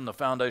elects from the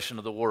foundation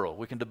of the world.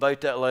 We can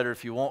debate that later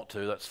if you want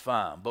to, that's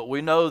fine. But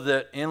we know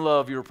that in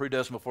love you were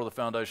predestined before the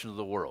foundation of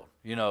the world.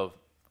 You know,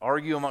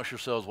 argue amongst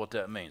yourselves what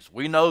that means.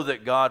 We know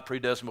that God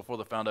predestined before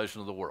the foundation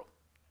of the world.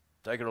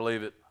 Take it or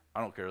leave it, I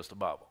don't care, it's the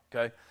Bible,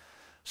 okay?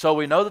 So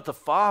we know that the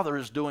Father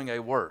is doing a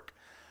work.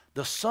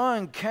 The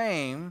Son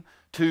came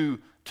to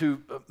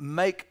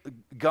make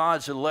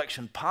God's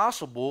election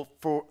possible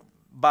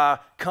by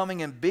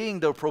coming and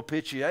being the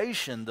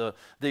propitiation, the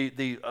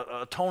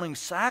atoning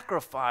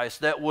sacrifice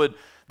that would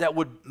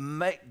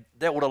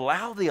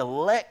allow the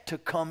elect to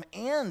come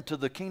into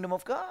the kingdom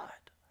of God.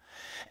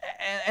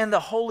 And the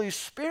Holy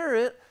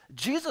Spirit,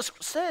 Jesus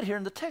said here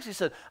in the text, he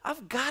said,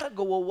 I've got to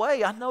go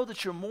away. I know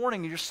that you're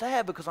mourning and you're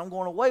sad because I'm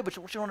going away, but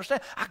what you don't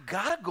understand, I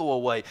got to go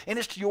away, and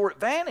it's to your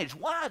advantage.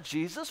 Why,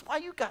 Jesus? Why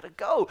you got to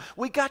go?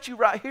 We got you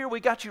right here. We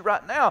got you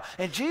right now.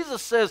 And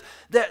Jesus says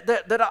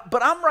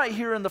but I'm right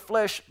here in the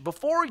flesh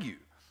before you.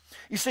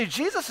 You see,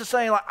 Jesus is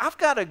saying, like, I've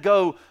got to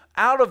go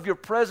out of your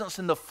presence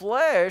in the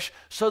flesh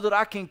so that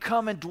I can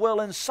come and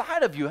dwell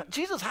inside of you.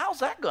 Jesus, how's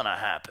that going to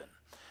happen?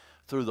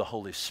 Through the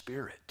Holy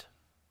Spirit.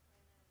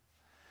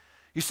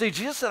 You see,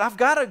 Jesus said, I've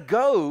got to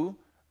go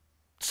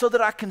so that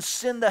I can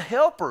send the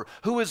helper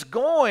who is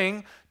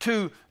going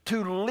to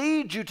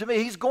lead you to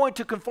me. He's going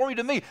to conform you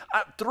to me.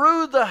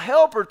 Through the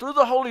helper, through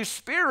the Holy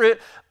Spirit,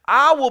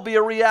 I will be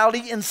a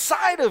reality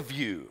inside of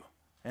you,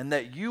 and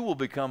that you will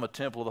become a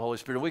temple of the Holy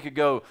Spirit. And we could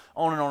go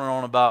on and on and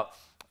on about,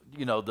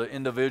 you know, the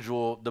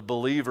individual, the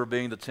believer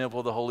being the temple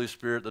of the Holy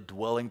Spirit, the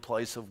dwelling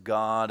place of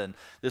God, and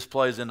this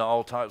plays into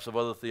all types of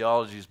other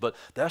theologies. But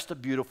that's the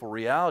beautiful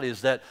reality,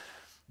 is that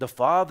the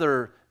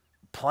Father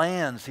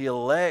plans, he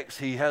elects,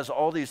 he has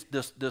all this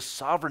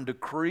sovereign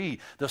decree.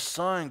 The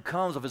Son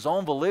comes of his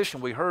own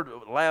volition. We heard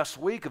last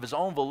week of his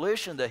own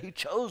volition that he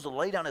chose to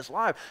lay down his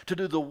life to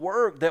do the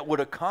work that would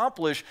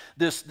accomplish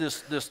this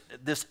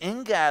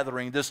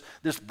ingathering, this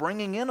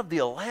bringing in of the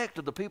elect,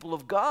 of the people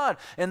of God,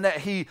 and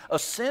that he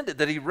ascended,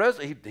 that he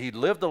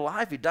lived the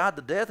life, he died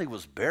the death, he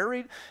was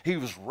buried, he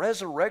was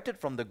resurrected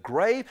from the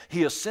grave,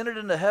 he ascended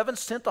into heaven,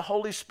 sent the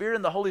Holy Spirit,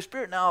 and the Holy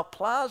Spirit now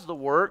applies the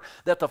work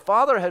that the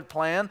Father had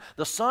planned,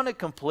 the Son had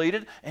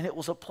completed, and it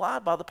was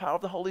applied by the power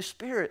of the Holy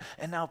Spirit.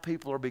 And now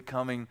people are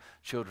becoming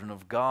children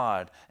of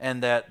God.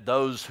 And that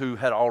those who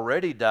had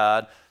already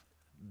died,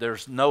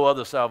 there's no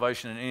other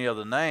salvation in any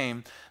other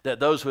name,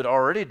 that those who had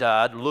already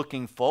died,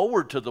 looking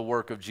forward to the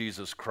work of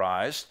Jesus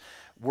Christ,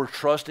 were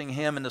trusting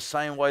him in the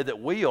same way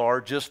that we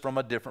are, just from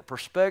a different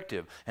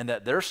perspective. And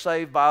that they're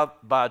saved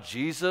by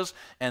Jesus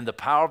and the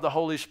power of the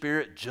Holy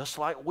Spirit just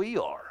like we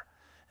are.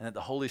 And that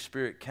the Holy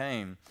Spirit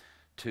came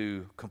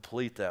to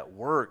complete that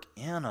work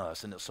in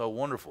us, and it's so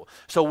wonderful.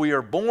 So we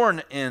are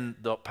born in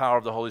the power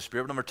of the Holy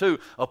Spirit. Number two,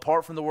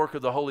 apart from the work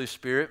of the Holy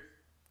Spirit,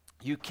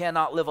 you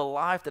cannot live a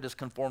life that is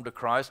conformed to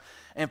Christ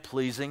and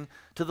pleasing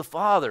to the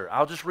Father.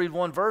 I'll just read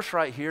one verse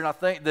right here, and I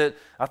think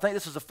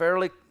this is a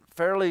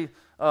fairly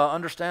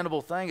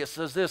understandable thing. It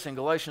says this in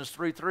Galatians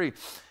 3:3.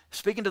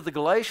 Speaking to the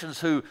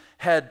Galatians who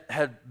had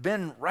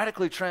been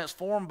radically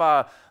transformed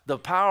by the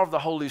power of the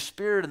Holy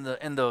Spirit,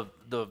 and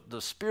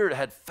the Spirit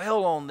had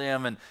fell on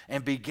them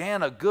and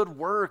began a good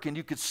work, and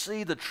you could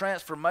see the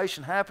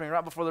transformation happening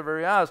right before their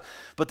very eyes.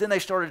 But then they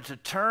started to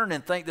turn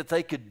and think that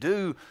they could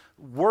do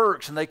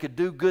works and they could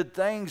do good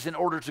things in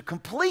order to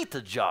complete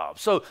the job.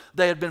 So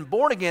they had been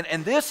born again,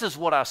 and this is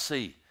what I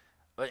see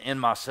in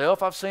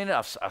myself. I've seen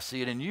it. I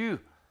see it in you.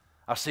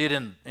 I see it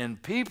in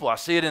people. I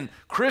see it in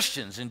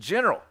Christians in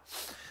general.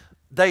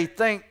 They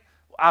think,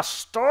 I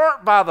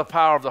start by the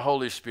power of the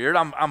Holy Spirit.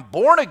 I'm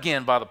born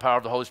again by the power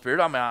of the Holy Spirit.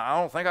 I mean, I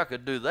don't think I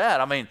could do that.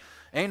 I mean,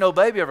 ain't no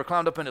baby ever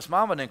climbed up in its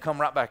mama and then come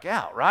right back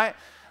out, right?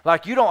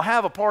 Like, you don't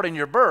have a part in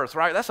your birth,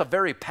 right? That's a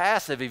very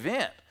passive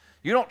event.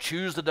 You don't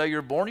choose the day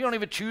you're born. You don't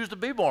even choose to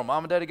be born.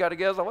 Mom and daddy got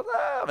together, like, what's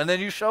up? And then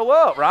you show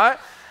up, right?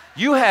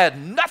 You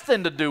had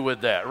nothing to do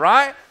with that,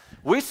 right?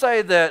 We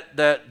say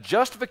that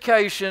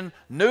justification,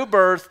 new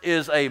birth,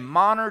 is a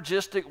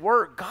monergistic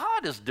work.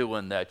 God is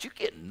doing that. You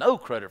get no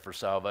credit for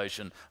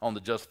salvation on the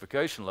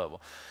justification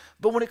level.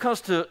 But when it comes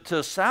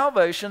to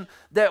salvation,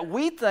 that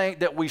we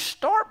think that we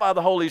start by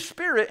the Holy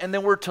Spirit, and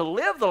then we're to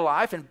live the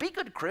life and be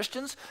good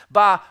Christians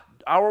by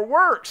our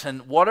works,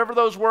 and whatever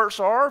those works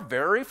are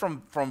vary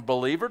from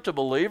believer to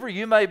believer.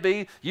 You may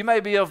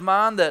be of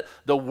mind that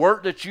the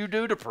work that you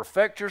do to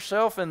perfect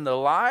yourself in the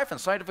life and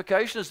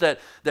sanctification is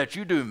that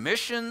you do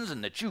missions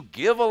and that you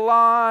give a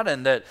lot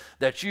and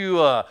that you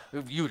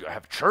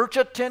have church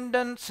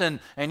attendance and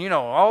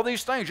all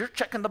these things. You're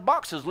checking the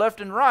boxes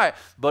left and right.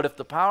 But if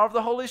the power of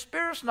the Holy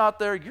Spirit's not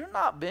there, you're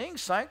not being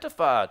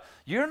sanctified.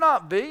 You're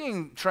not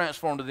being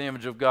transformed to the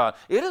image of God.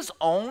 It is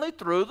only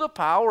through the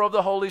power of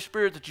the Holy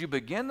Spirit that you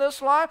begin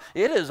this life.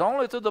 It is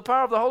only through the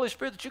power of the Holy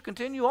Spirit that you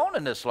continue on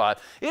in this life.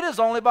 It is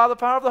only by the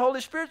power of the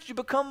Holy Spirit that you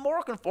become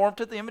more conformed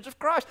to the image of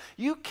Christ.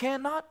 You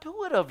cannot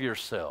do it of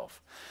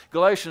yourself.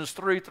 Galatians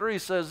 3:3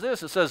 says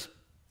this. It says,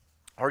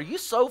 "Are you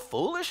so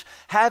foolish?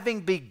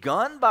 Having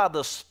begun by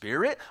the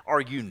Spirit,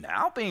 are you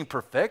now being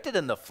perfected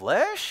in the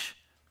flesh?"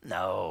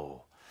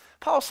 No.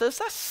 Paul says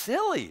that's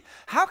silly.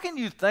 How can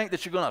you think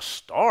that you're going to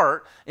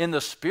start in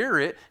the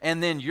Spirit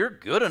and then you're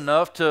good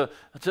enough to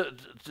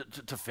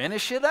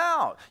finish it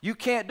out? You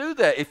can't do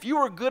that. If you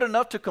were good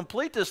enough to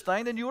complete this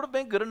thing, then you would have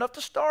been good enough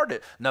to start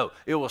it. No,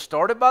 it was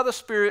started by the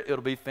Spirit.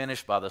 It'll be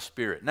finished by the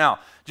Spirit. Now,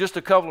 just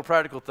a couple of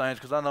practical things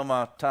because I know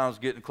my time's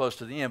getting close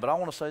to the end, but I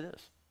want to say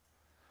this.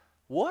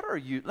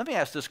 Let me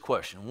ask this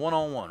question,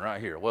 one-on-one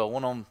right here. Well,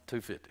 one on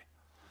 250.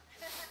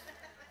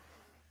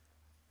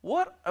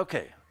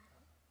 Okay.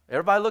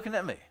 Everybody looking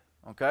at me,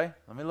 okay?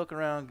 Let me look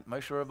around,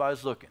 make sure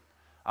everybody's looking.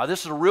 This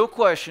is a real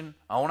question.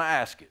 I want to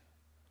ask it.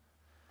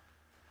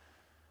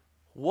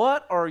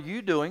 What are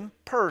you doing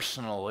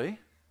personally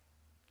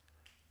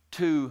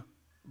to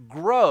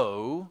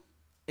grow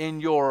in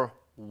your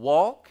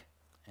walk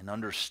and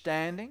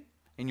understanding,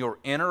 in your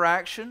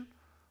interaction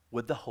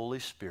with the Holy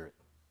Spirit?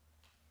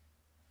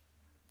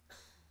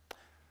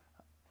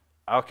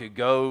 I could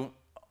go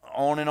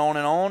on and on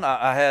and on.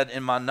 I had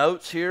in my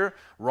notes here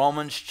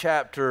Romans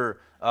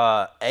chapter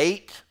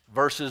 8,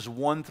 verses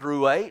 1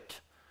 through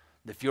 8.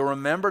 If you'll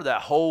remember,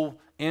 that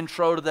whole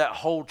intro to that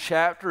whole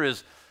chapter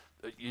is,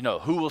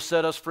 who will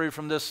set us free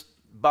from this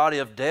body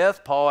of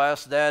death? Paul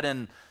asked that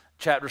in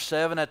chapter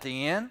 7 at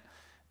the end.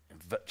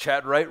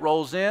 Chapter 8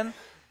 rolls in.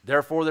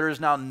 Therefore, there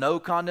is now no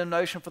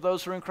condemnation for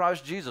those who are in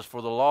Christ Jesus.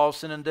 For the law of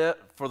sin and death,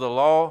 for the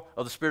law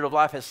of the Spirit of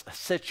life has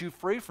set you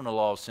free from the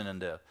law of sin and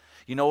death.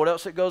 You know what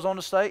else it goes on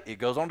to say? It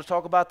goes on to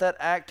talk about that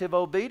active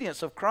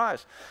obedience of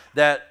Christ,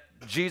 that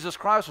Jesus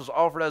Christ was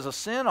offered as a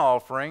sin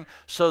offering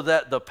so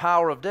that the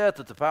power of death,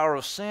 that the power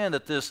of sin,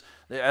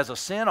 as a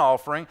sin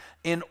offering,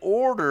 in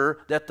order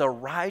that the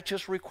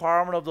righteous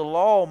requirement of the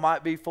law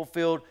might be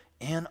fulfilled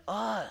in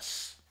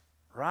us,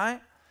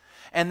 right?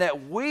 And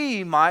that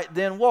we might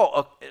then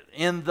walk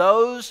in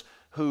those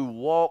who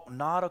walk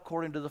not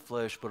according to the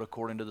flesh, but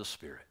according to the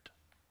Spirit.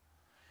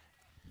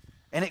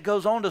 And it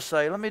goes on to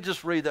say, let me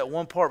just read that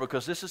one part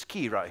because this is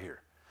key right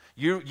here.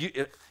 You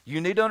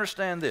need to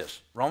understand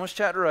this. Romans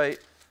chapter 8,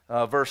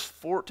 verse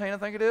 14, I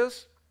think it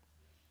is.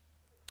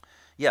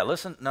 Yeah,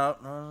 listen.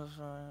 No.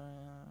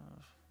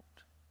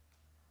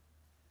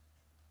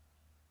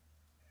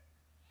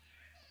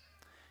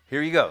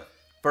 Here you go.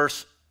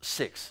 Verse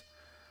 6.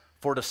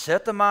 For to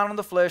set the mind on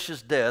the flesh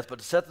is death, but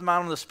to set the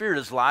mind on the Spirit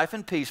is life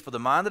and peace. For the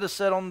mind that is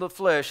set on the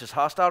flesh is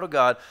hostile to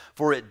God,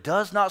 for it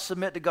does not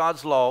submit to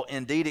God's law.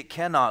 Indeed, it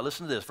cannot.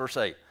 Listen to this, verse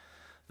 8.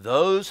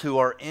 Those who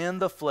are in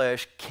the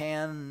flesh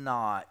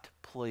cannot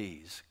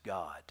please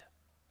God.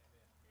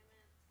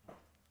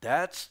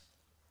 That's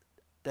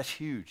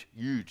huge,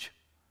 huge.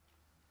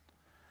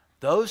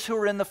 Those who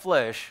are in the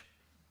flesh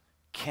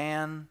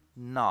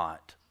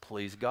cannot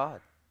please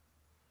God.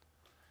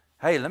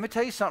 Hey, let me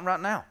tell you something right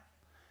now.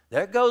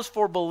 That goes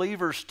for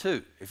believers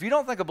too. If you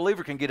don't think a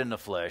believer can get in the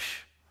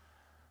flesh,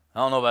 I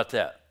don't know about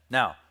that.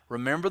 Now,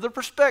 remember the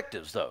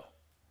perspectives though.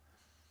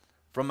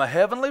 From a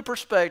heavenly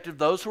perspective,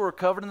 those who are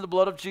covered in the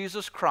blood of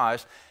Jesus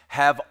Christ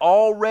have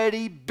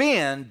already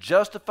been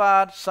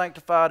justified,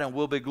 sanctified, and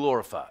will be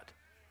glorified.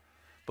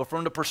 But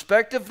from the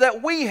perspective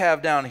that we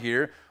have down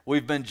here,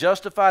 we've been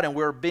justified and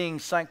we're being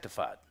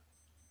sanctified.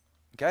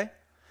 Okay?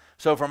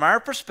 So from our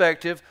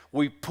perspective,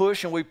 we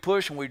push and we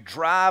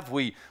drive,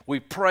 we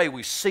pray,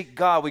 we seek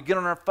God, we get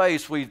on our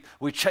face, we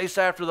chase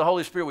after the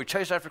Holy Spirit, we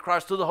chase after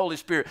Christ through the Holy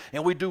Spirit,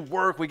 and we do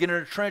work, we get in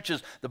the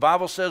trenches. The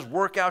Bible says,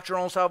 work out your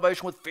own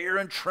salvation with fear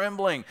and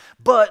trembling,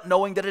 but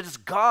knowing that it is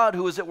God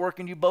who is at work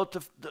in you both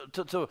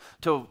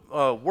to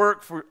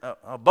work for,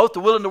 both the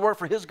willing to work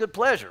for His good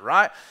pleasure,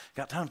 right?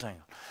 Got tongue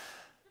tangled.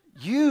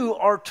 You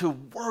are to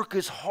work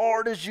as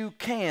hard as you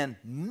can,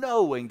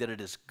 knowing that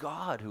it is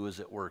God who is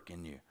at work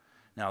in you.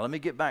 Now, let me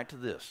get back to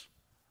this.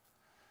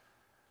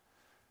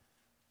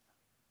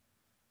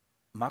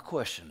 My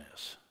question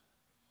is,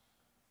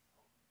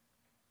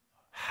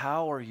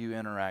 how are you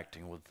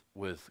interacting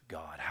with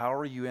God? How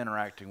are you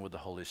interacting with the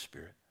Holy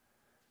Spirit?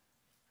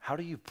 How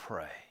do you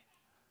pray?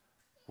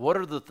 What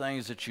are the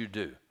things that you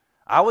do?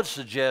 I would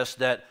suggest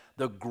that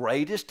the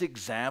greatest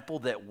example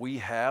that we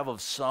have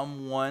of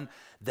someone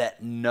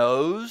that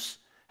knows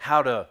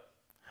how to,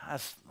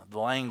 the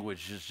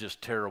language is just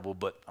terrible,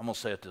 but I'm going to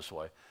say it this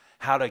way,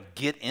 how to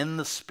get in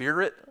the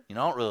Spirit. You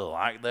know, I don't really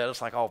like that.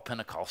 It's like all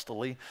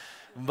Pentecostal-y.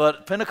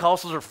 But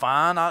Pentecostals are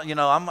fine.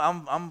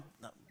 I'm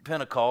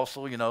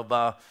Pentecostal, you know,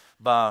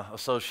 by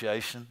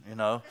association, you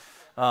know.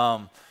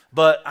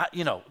 But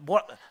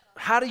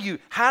how do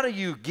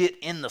you get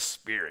in the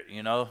Spirit,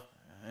 you know?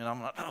 And I'm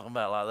not talking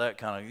about like that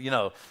kind of, you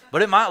know.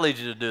 But it might lead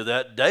you to do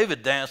that.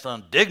 David danced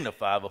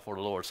undignified before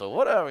the Lord, so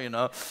whatever, you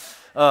know.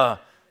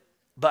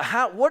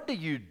 But what do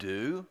you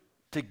do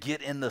to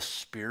get in the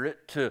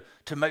Spirit, to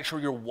make sure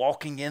you're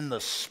walking in the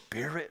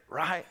Spirit,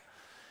 right?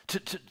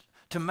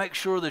 To make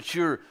sure that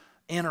you're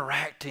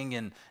interacting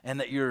and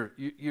that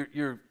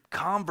you're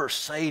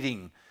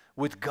conversating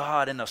with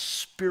God in a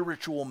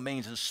spiritual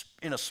means,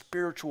 in a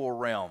spiritual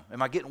realm.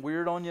 Am I getting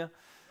weird on you?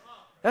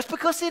 That's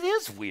because it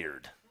is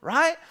weird,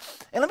 right?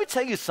 And let me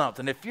tell you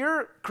something. If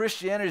your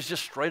Christianity is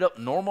just straight up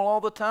normal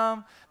all the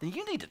time, then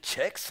you need to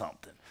check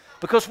something.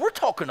 Because we're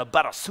talking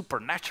about a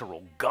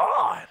supernatural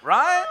God,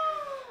 right?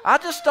 I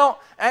just don't,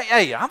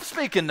 hey, I'm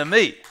speaking to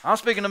me.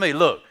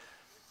 Look,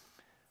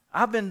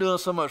 I've been doing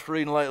so much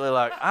reading lately,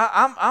 like,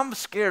 I'm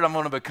scared I'm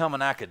going to become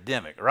an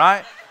academic,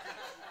 right?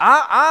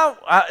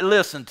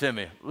 Listen to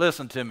me.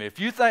 If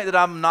you think that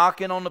I'm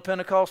knocking on the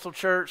Pentecostal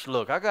church,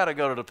 look, I got to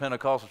go to the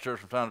Pentecostal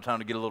church from time to time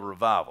to get a little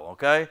revival,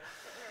 okay?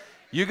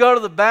 You go to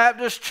the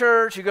Baptist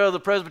church, you go to the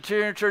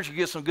Presbyterian church, you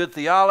get some good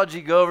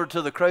theology, go over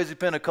to the crazy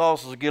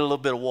Pentecostals and get a little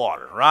bit of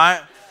water,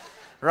 right?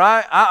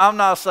 Right? I'm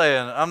not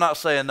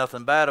saying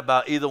nothing bad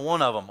about either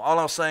one of them. All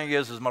I'm saying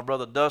is, as my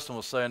brother Dustin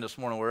was saying this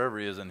morning, wherever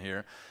he is in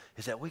here,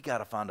 is that we got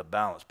to find a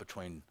balance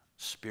between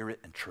spirit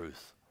and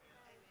truth.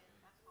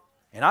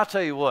 And I'll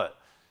tell you what,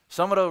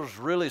 some of those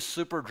really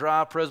super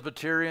dry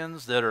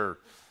Presbyterians that are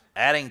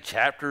adding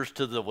chapters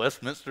to the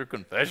Westminster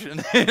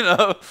Confession, you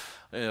know,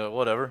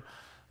 whatever,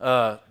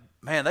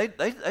 man,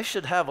 they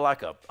should have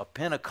like a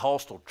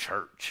Pentecostal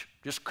church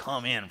just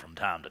come in from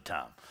time to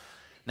time.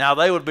 Now,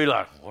 they would be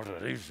like, what are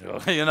these,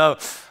 you know?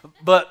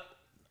 But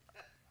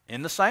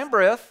in the same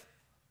breath,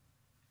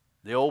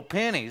 the old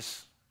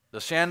pennies, the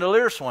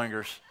chandelier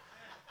swingers,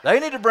 they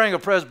need to bring a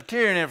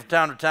Presbyterian in from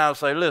time to time and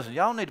say, listen,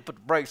 y'all need to put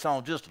the brakes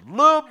on just a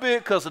little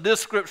bit because of this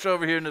scripture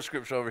over here and this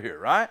scripture over here,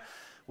 right?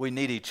 We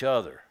need each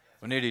other.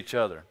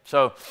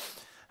 So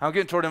I'm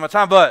getting toward the end of my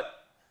time, but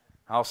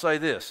I'll say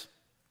this.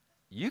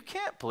 You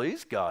can't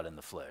please God in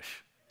the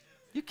flesh.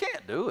 You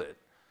can't do it.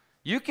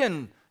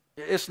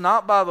 It's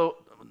not by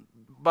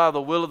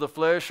the will of the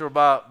flesh or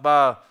by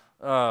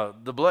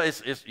the blood.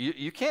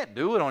 You can't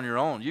do it on your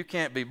own. You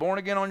can't be born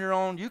again on your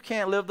own. You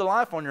can't live the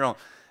life on your own.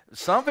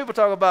 Some people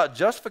talk about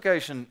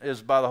justification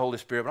is by the Holy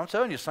Spirit, but I'm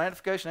telling you,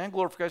 sanctification and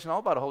glorification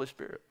all by the Holy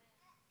Spirit.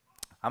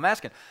 I'm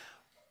asking,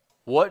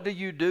 what do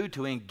you do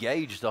to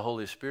engage the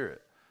Holy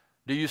Spirit?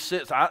 Do you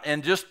sit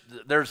and just,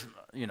 there's,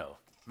 you know,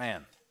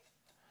 man,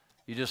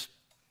 you just,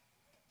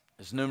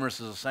 as numerous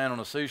as the sand on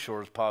the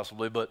seashore as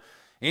possibly, but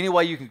any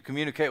way you can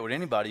communicate with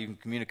anybody, you can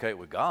communicate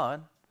with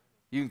God.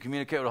 You can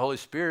communicate with the Holy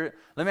Spirit.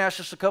 Let me ask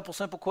just a couple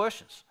simple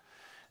questions.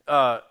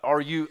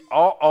 Are you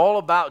all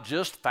about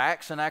just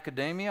facts and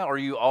academia? Are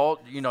you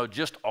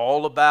just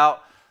all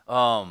about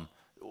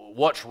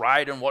what's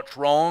right and what's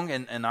wrong?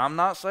 And I'm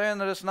not saying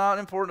that it's not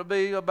important to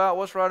be about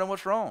what's right and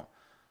what's wrong.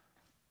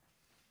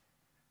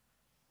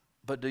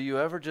 But do you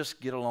ever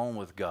just get alone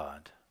with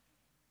God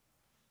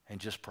and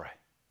just pray?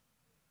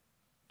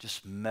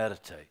 Just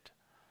meditate.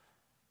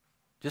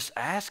 Just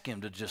ask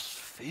him to just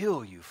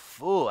fill you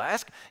full.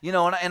 Ask,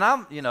 and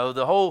I'm,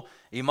 the whole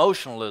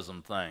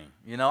emotionalism thing,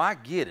 I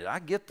get it. I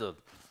get the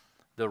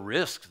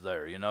risks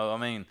there, I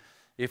mean,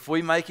 if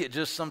we make it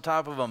just some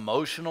type of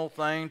emotional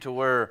thing to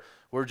where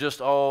we're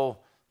just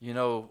all,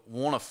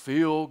 want to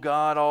feel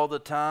God all the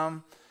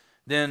time,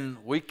 then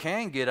we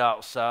can get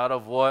outside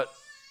of what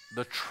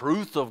the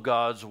truth of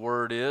God's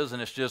word is,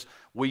 and it's just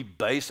we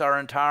base our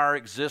entire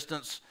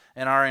existence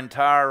and our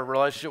entire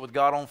relationship with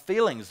God on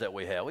feelings that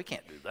we have. We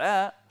can't do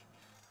that.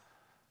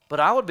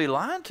 But I would be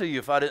lying to you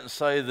if I didn't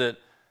say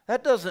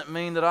that doesn't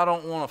mean that I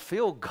don't want to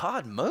feel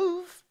God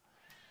move.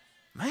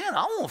 Man,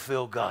 I want to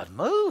feel God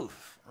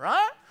move,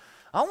 right?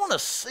 I want to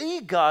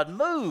see God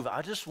move.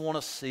 I just want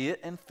to see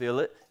it and feel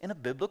it in a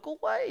biblical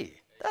way.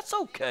 That's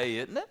okay,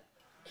 isn't it?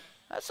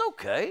 That's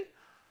okay.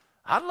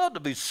 I'd love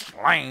to be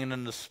slain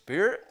in the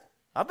Spirit.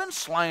 I've been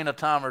slain a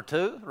time or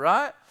two,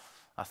 right?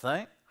 I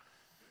think.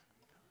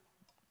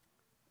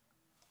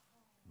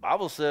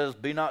 Bible says,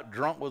 be not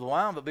drunk with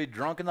wine, but be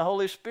drunk in the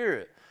Holy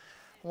Spirit.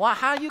 Why?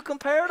 How you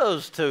compare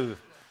those two?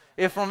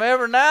 If from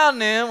every now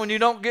and then, when you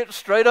don't get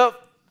straight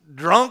up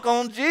drunk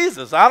on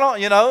Jesus,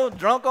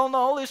 drunk on the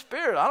Holy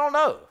Spirit, I don't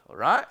know,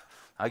 right?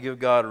 I give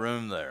God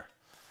room there.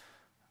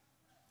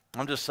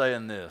 I'm just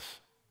saying this.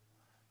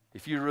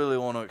 If you really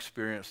want to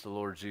experience the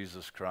Lord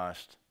Jesus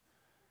Christ,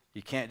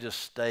 you can't just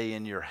stay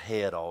in your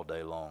head all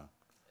day long.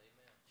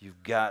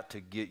 You've got to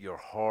get your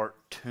heart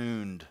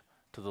tuned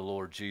to the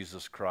Lord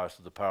Jesus Christ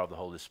with the power of the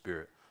Holy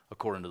Spirit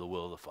according to the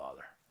will of the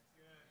Father.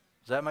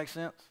 Does that make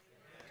sense?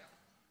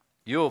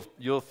 You'll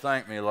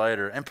thank me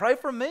later. And pray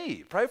for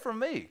me. Pray for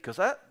me. Because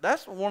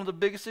that's one of the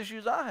biggest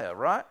issues I have,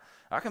 right?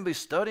 I can be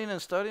studying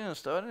and studying and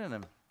studying.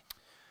 And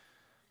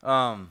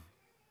Last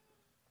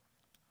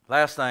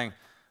thing,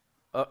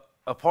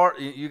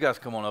 you guys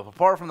come on up.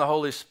 Apart from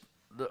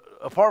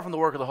the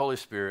work of the Holy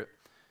Spirit,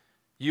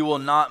 you will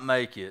not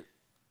make it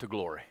to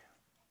glory.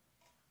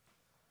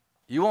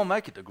 You won't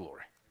make it to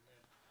glory.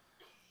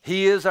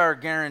 He is our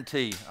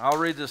guarantee. I'll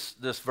read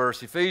this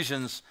verse,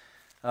 Ephesians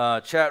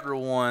chapter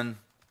 1,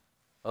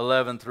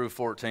 11 through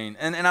 14.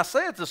 And I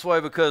say it this way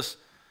because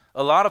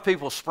a lot of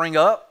people spring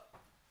up.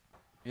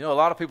 You know, a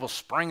lot of people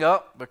spring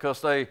up because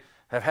they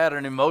have had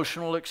an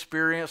emotional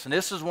experience. And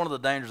this is one of the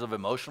dangers of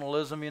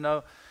emotionalism, you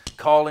know,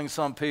 calling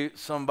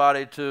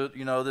somebody to,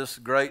 you know, this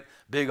great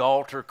big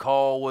altar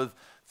call with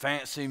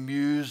fancy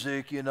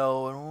music, you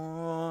know.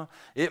 And,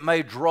 it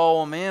may draw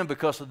them in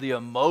because of the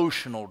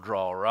emotional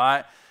draw,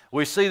 right?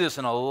 We see this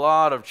in a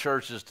lot of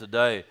churches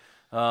today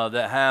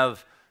that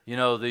have, you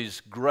know,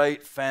 these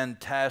great,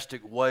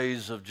 fantastic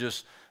ways of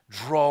just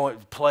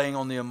playing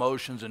on the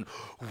emotions and,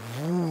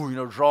 you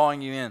know,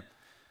 drawing you in.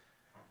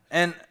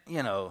 And,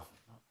 you know,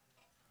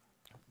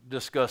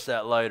 discuss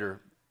that later.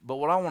 But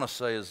what I want to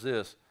say is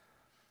this.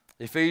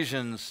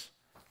 Ephesians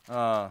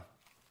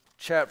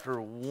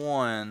chapter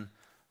 1,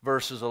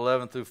 verses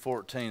 11 through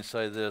 14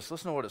 say this.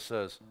 Listen to what it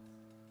says.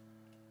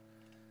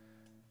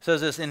 It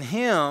says this, in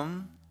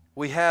him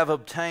we have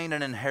obtained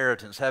an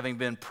inheritance, having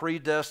been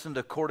predestined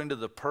according to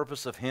the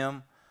purpose of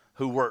him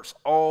who works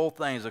all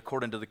things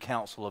according to the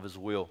counsel of his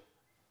will,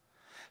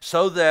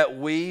 so that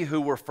we who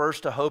were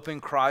first to hope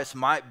in Christ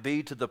might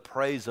be to the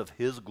praise of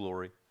his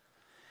glory.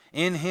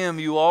 In him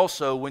you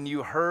also, when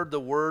you heard the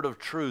word of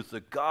truth,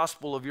 the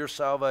gospel of your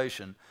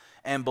salvation,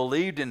 and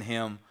believed in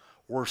him,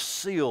 were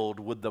sealed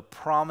with the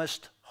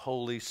promised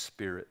Holy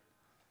Spirit,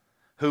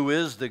 who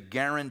is the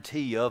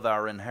guarantee of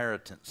our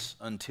inheritance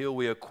until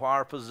we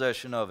acquire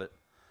possession of it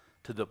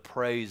to the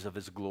praise of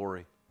his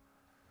glory.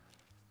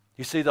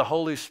 You see, the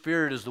Holy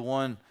Spirit is the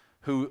one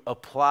who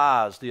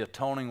applies the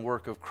atoning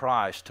work of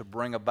Christ to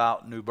bring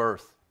about new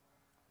birth.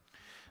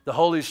 The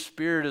Holy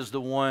Spirit is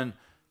the one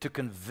to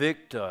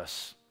convict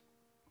us,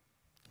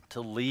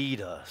 to lead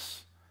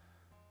us,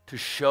 to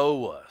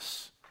show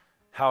us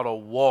how to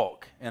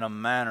walk in a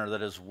manner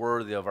that is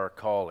worthy of our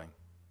calling.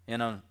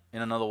 In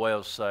another way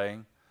of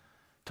saying,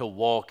 to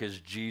walk as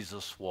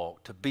Jesus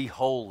walked, to be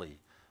holy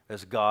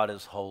as God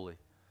is holy.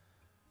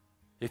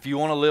 If you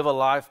want to live a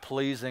life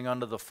pleasing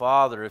unto the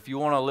Father, if you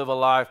want to live a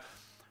life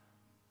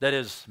that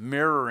is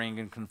mirroring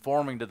and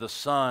conforming to the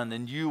Son,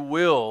 then you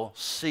will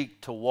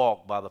seek to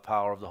walk by the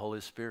power of the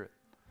Holy Spirit.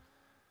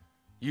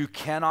 You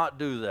cannot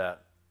do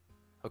that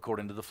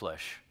according to the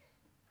flesh.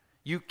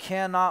 You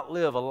cannot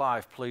live a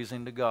life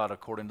pleasing to God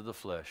according to the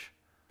flesh.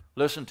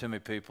 Listen to me,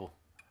 people.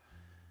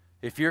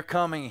 If you're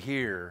coming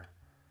here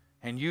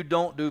and you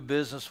don't do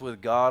business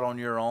with God on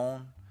your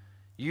own,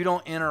 you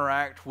don't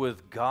interact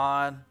with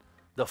God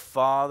the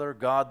Father,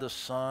 God the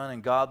Son,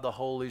 and God the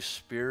Holy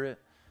Spirit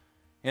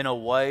in a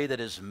way that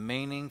is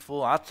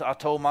meaningful. I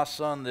told my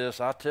son this,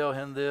 I tell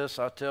him this,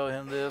 I tell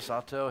him this,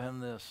 I tell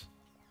him this.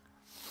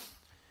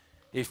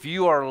 If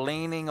you are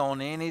leaning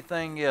on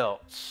anything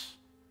else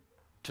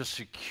to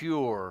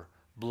secure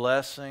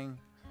blessing,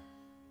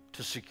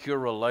 to secure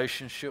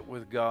relationship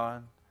with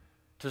God,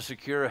 to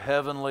secure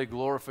heavenly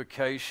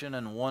glorification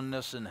and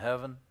oneness in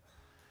heaven,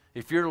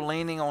 if you're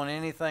leaning on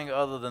anything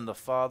other than the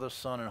Father,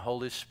 Son, and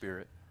Holy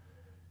Spirit,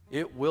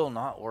 it will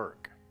not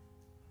work.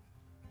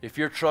 If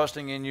you're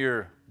trusting in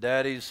your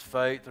daddy's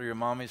faith or your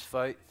mommy's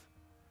faith,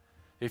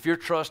 if you're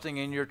trusting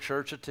in your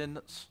church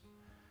attendance,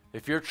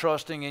 if you're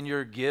trusting in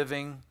your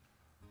giving,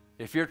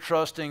 if you're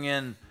trusting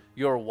in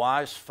your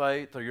wife's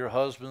faith or your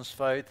husband's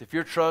faith, if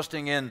you're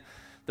trusting in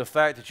the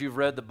fact that you've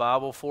read the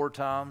Bible 4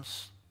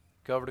 times,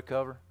 cover to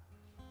cover,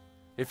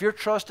 if you're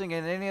trusting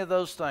in any of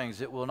those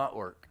things, it will not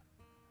work.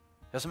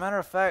 As a matter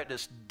of fact,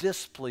 it's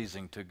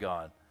displeasing to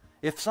God.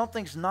 If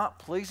something's not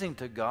pleasing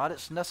to God,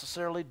 it's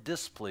necessarily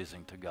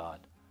displeasing to God.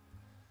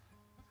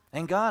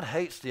 And God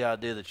hates the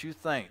idea that you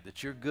think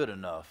that you're good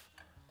enough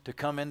to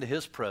come into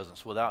his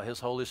presence without his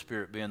Holy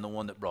Spirit being the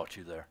one that brought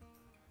you there.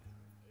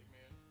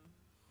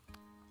 Amen.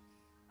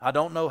 I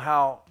don't know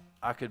how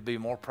I could be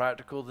more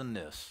practical than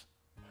this.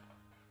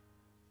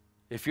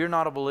 If you're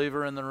not a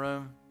believer in the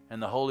room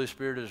and the Holy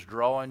Spirit is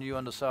drawing you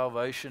unto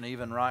salvation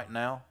even right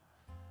now,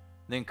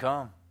 then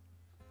come.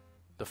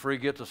 The free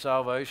gift of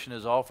salvation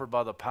is offered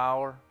by the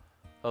power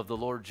of the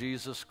Lord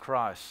Jesus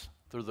Christ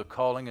through the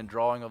calling and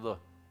drawing of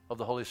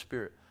the Holy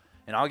Spirit.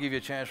 And I'll give you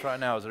a chance right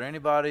now. Is there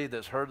anybody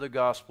that's heard the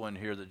gospel in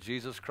here that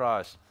Jesus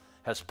Christ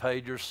has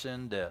paid your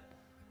sin debt,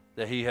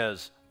 that he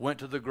has went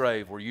to the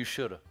grave where you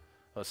should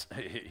have?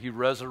 He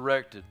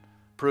resurrected,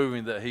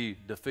 proving that he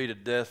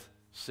defeated death,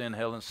 sin,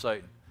 hell, and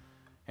Satan.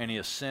 And he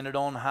ascended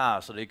on high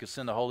so that he could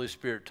send the Holy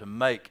Spirit to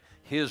make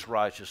his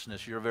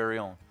righteousness your very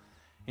own.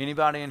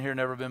 Anybody in here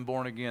never been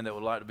born again that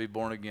would like to be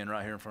born again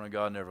right here in front of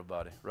God and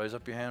everybody? Raise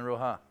up your hand real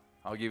high.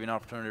 I'll give you an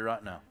opportunity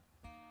right now.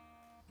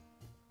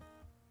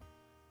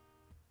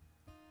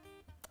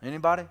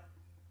 Anybody?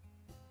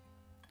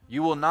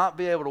 You will not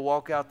be able to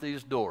walk out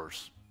these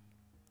doors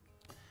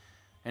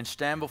and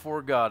stand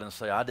before God and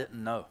say, I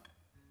didn't know.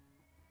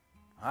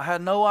 I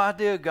had no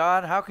idea,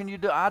 God. How can you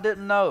do? I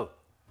didn't know.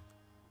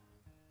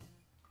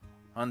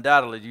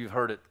 Undoubtedly, you've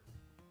heard it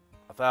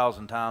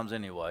 1,000 times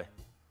anyway.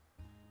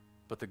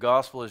 But the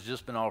gospel has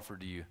just been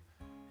offered to you.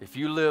 If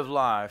you live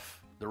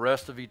life the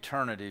rest of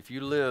eternity, if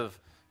you live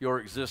your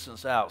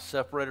existence out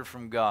separated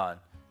from God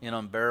in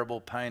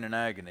unbearable pain and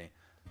agony,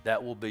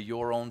 that will be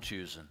your own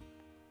choosing,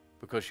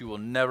 because you will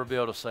never be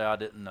able to say, I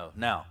didn't know.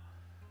 Now,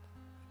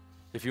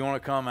 if you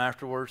want to come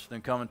afterwards,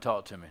 then come and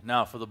talk to me.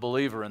 Now, for the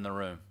believer in the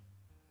room,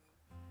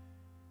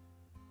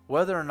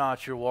 whether or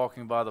not you're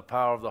walking by the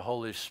power of the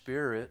Holy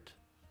Spirit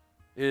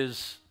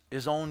is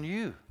on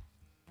you.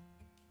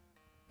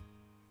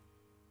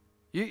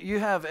 You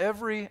have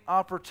every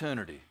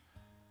opportunity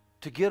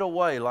to get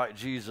away like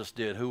Jesus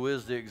did, who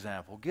is the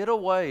example. Get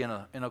away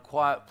in a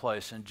quiet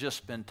place and just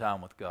spend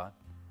time with God.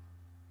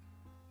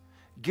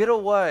 Get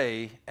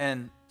away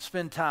and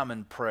spend time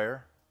in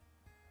prayer.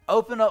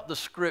 Open up the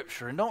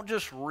Scripture and don't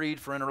just read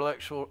for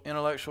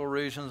intellectual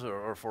reasons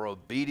or for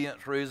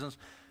obedience reasons.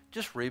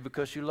 Just read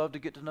because you love to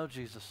get to know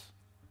Jesus.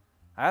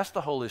 Ask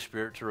the Holy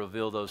Spirit to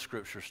reveal those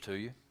Scriptures to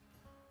you.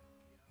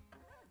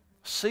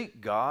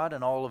 Seek God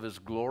in all of His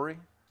glory.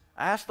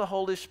 Ask the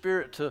Holy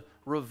Spirit to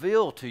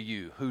reveal to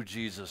you who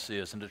Jesus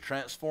is and to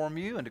transform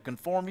you and to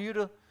conform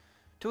you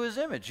to His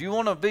image. You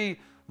want to be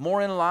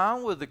more in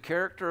line with the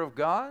character of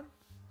God?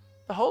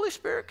 The Holy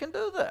Spirit can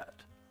do that.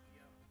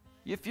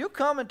 If you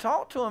come and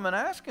talk to Him and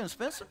ask Him,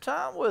 spend some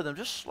time with Him,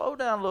 just slow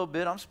down a little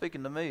bit. I'm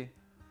speaking to me.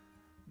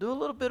 Do a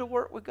little bit of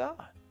work with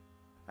God.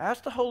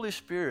 Ask the Holy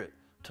Spirit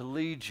to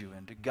lead you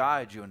and to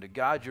guide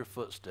your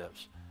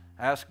footsteps.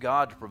 Ask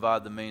God to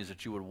provide the means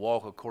that you would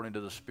walk according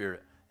to the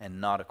Spirit and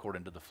not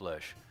according to the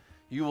flesh.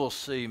 You will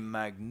see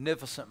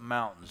magnificent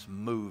mountains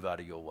move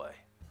out of your way.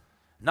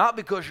 Not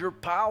because you're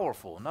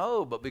powerful,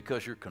 no, but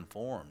because you're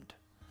conformed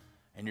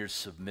and you're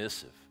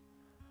submissive.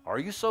 Are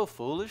you so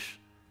foolish?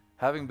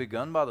 Having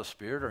begun by the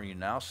Spirit, are you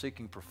now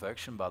seeking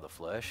perfection by the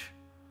flesh?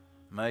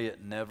 May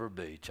it never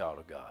be, child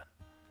of God.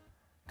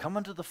 Come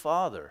unto the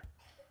Father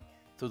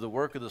through the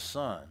work of the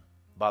Son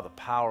by the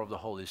power of the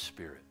Holy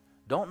Spirit.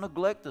 Don't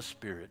neglect the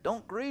Spirit.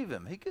 Don't grieve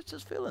Him. He gets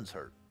His feelings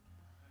hurt.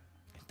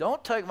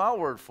 Don't take my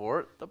word for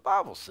it. The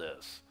Bible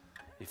says,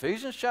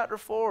 Ephesians chapter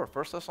 4,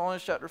 1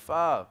 Thessalonians chapter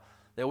 5,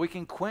 that we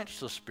can quench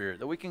the Spirit,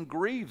 that we can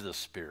grieve the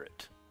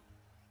Spirit.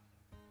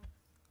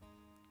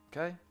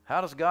 Okay? How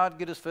does God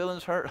get His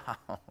feelings hurt? I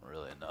don't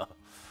really know.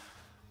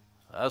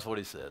 That's what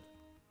He said.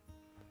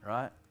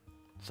 Right?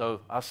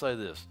 So I say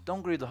this.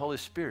 Don't grieve the Holy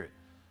Spirit.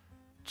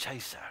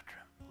 Chase after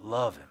Him.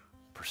 Love Him.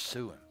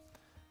 Pursue Him.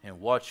 And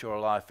watch your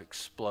life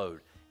explode,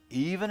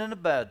 even in the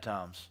bad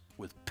times,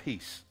 with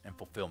peace and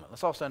fulfillment.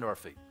 Let's all stand to our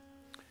feet.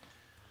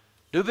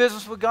 Do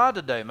business with God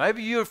today.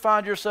 Maybe you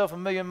find yourself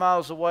 1,000,000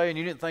 miles away and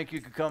you didn't think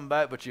you could come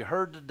back, but you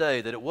heard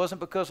today that it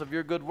wasn't because of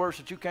your good works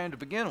that you came to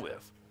begin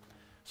with.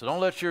 So don't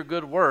let your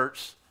good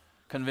works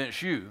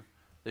convince you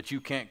that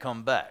you can't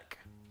come back.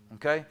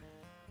 Okay?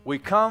 We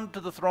come to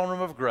the throne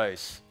room of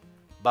grace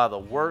by the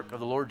work of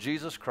the Lord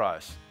Jesus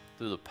Christ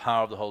through the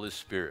power of the Holy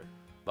Spirit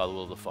by the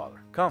will of the Father.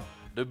 Come,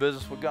 do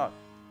business with God.